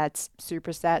straight sets,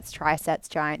 supersets, trisets,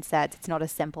 giant sets? It's not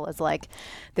as simple as like,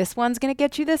 this one's going to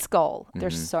get you this goal.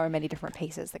 There's so many different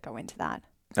pieces that go into that.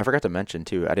 I forgot to mention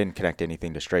too, I didn't connect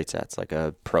anything to straight sets, like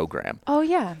a program. Oh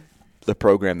yeah. The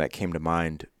program that came to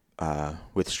mind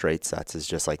with straight sets is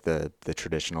just like the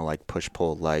traditional like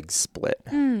push-pull legs split.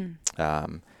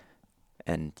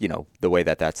 And, you know, the way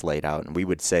that that's laid out, and we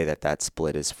would say that that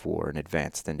split is for an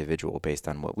advanced individual based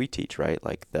on what we teach, right?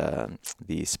 Like the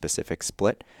specific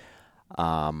split.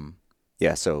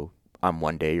 Yeah, so on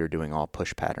one day you're doing all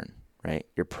push pattern, right?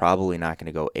 You're probably not going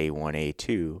to go A1,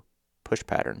 A2 push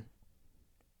pattern,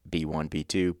 B1,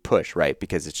 B2 push, right?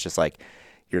 Because it's just like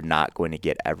you're not going to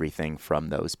get everything from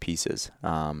those pieces.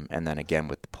 And then again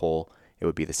with the pull, it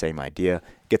would be the same idea.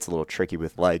 It gets a little tricky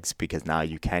with legs because now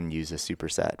you can use a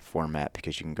superset format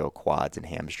because you can go quads and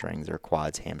hamstrings or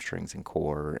quads, hamstrings, and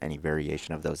core or any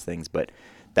variation of those things. But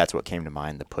that's what came to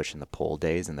mind, the push and the pull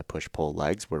days and the push-pull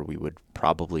legs where we would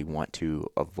probably want to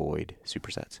avoid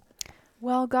supersets.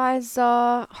 Well, guys,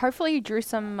 hopefully you drew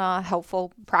some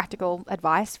helpful, practical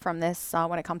advice from this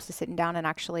when it comes to sitting down and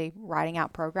actually writing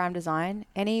out program design.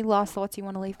 Any last thoughts you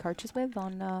want to leave coaches with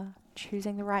on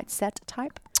choosing the right set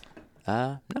type?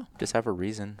 No, just have a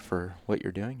reason for what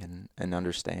you're doing and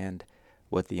understand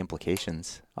what the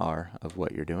implications are of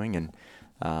what you're doing, and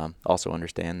also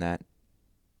understand that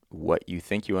what you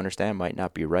think you understand might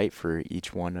not be right for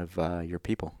each one of your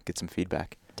people. Get some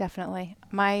feedback. Definitely.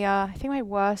 I think my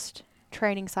worst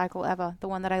training cycle ever, the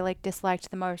one that I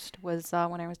disliked the most, was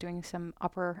when I was doing some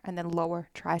upper and then lower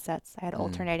trisets. I had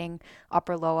alternating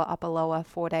upper lower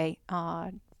 4-day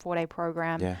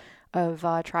program of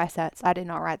trisets. I did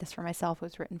not write this for myself. It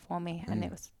was written for me, and it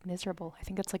was miserable. I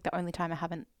think it's like the only time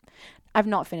I've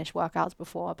not finished workouts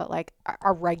before, but like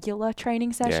a regular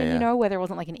training session, you know, where there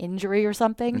wasn't like an injury or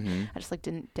something. I just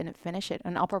didn't finish it.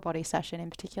 An upper body session in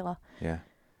particular. Yeah.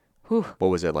 Whew. What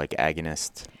was it, like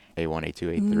agonist A1,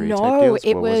 A2, A3 no, type deals?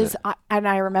 it was and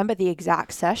I remember the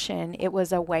exact session. It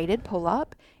was a weighted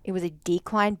pull-up. It was a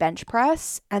decline bench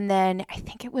press. And then I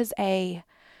think it was I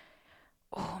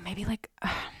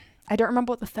don't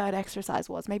remember what the third exercise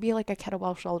was. Maybe like a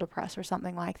kettlebell shoulder press or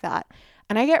something like that.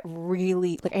 And I get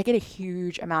a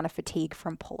huge amount of fatigue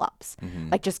from pull-ups.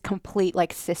 Like just complete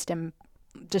system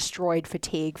destroyed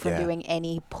fatigue from doing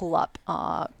any pull-up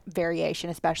variation,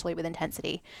 especially with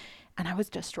intensity. And I was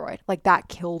destroyed. Like that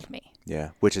killed me. Yeah,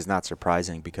 which is not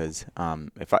surprising because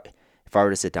if I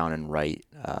were to sit down and write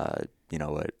a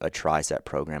tricep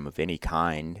program of any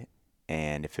kind,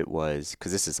 and if it was,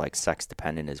 because this is like sex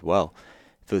dependent as well,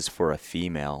 if it was for a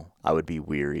female, I would be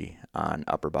weary on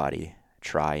upper body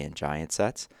tri and giant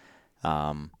sets.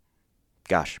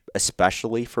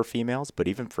 Especially for females, but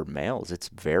even for males, it's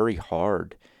very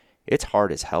hard. It's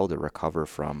hard as hell to recover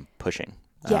from pushing.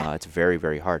 It's very,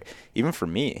 very hard. Even for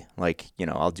me,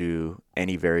 I'll do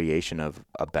any variation of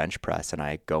a bench press and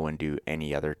I go and do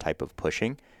any other type of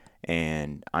pushing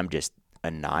and I'm just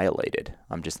annihilated.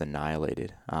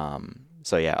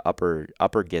 So yeah,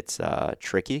 upper gets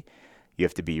tricky. You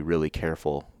have to be really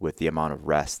careful with the amount of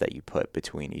rest that you put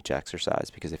between each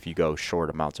exercise, because if you go short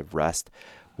amounts of rest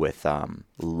with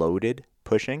loaded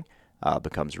pushing,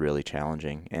 becomes really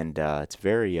challenging. And it's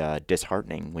very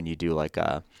disheartening when you do like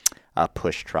a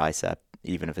push tricep,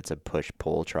 even if it's a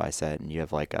push-pull tricep, and you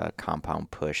have like a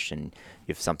compound push and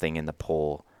you have something in a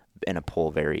pull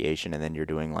variation, and then you're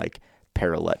doing like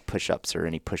parallel push-ups or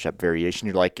any push-up variation.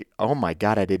 You're like, oh my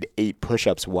God, I did 8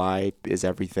 push-ups. Why is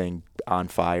everything on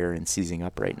fire and seizing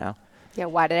up right now? Yeah,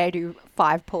 why did I do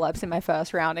 5 pull-ups in my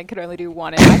first round and could only do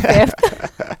 1 in my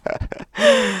 5th?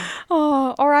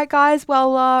 Oh, all right, guys.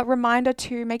 Well, reminder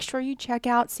to make sure you check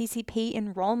out CCP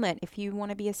enrollment. If you want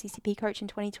to be a CCP coach in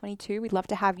 2022, we'd love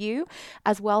to have you,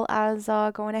 as well as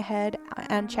going ahead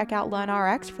and check out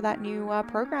LearnRx for that new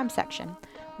program section.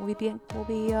 We'll be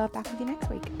back with you next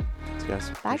week. Thanks, guys.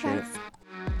 Bye, Appreciate guys. it.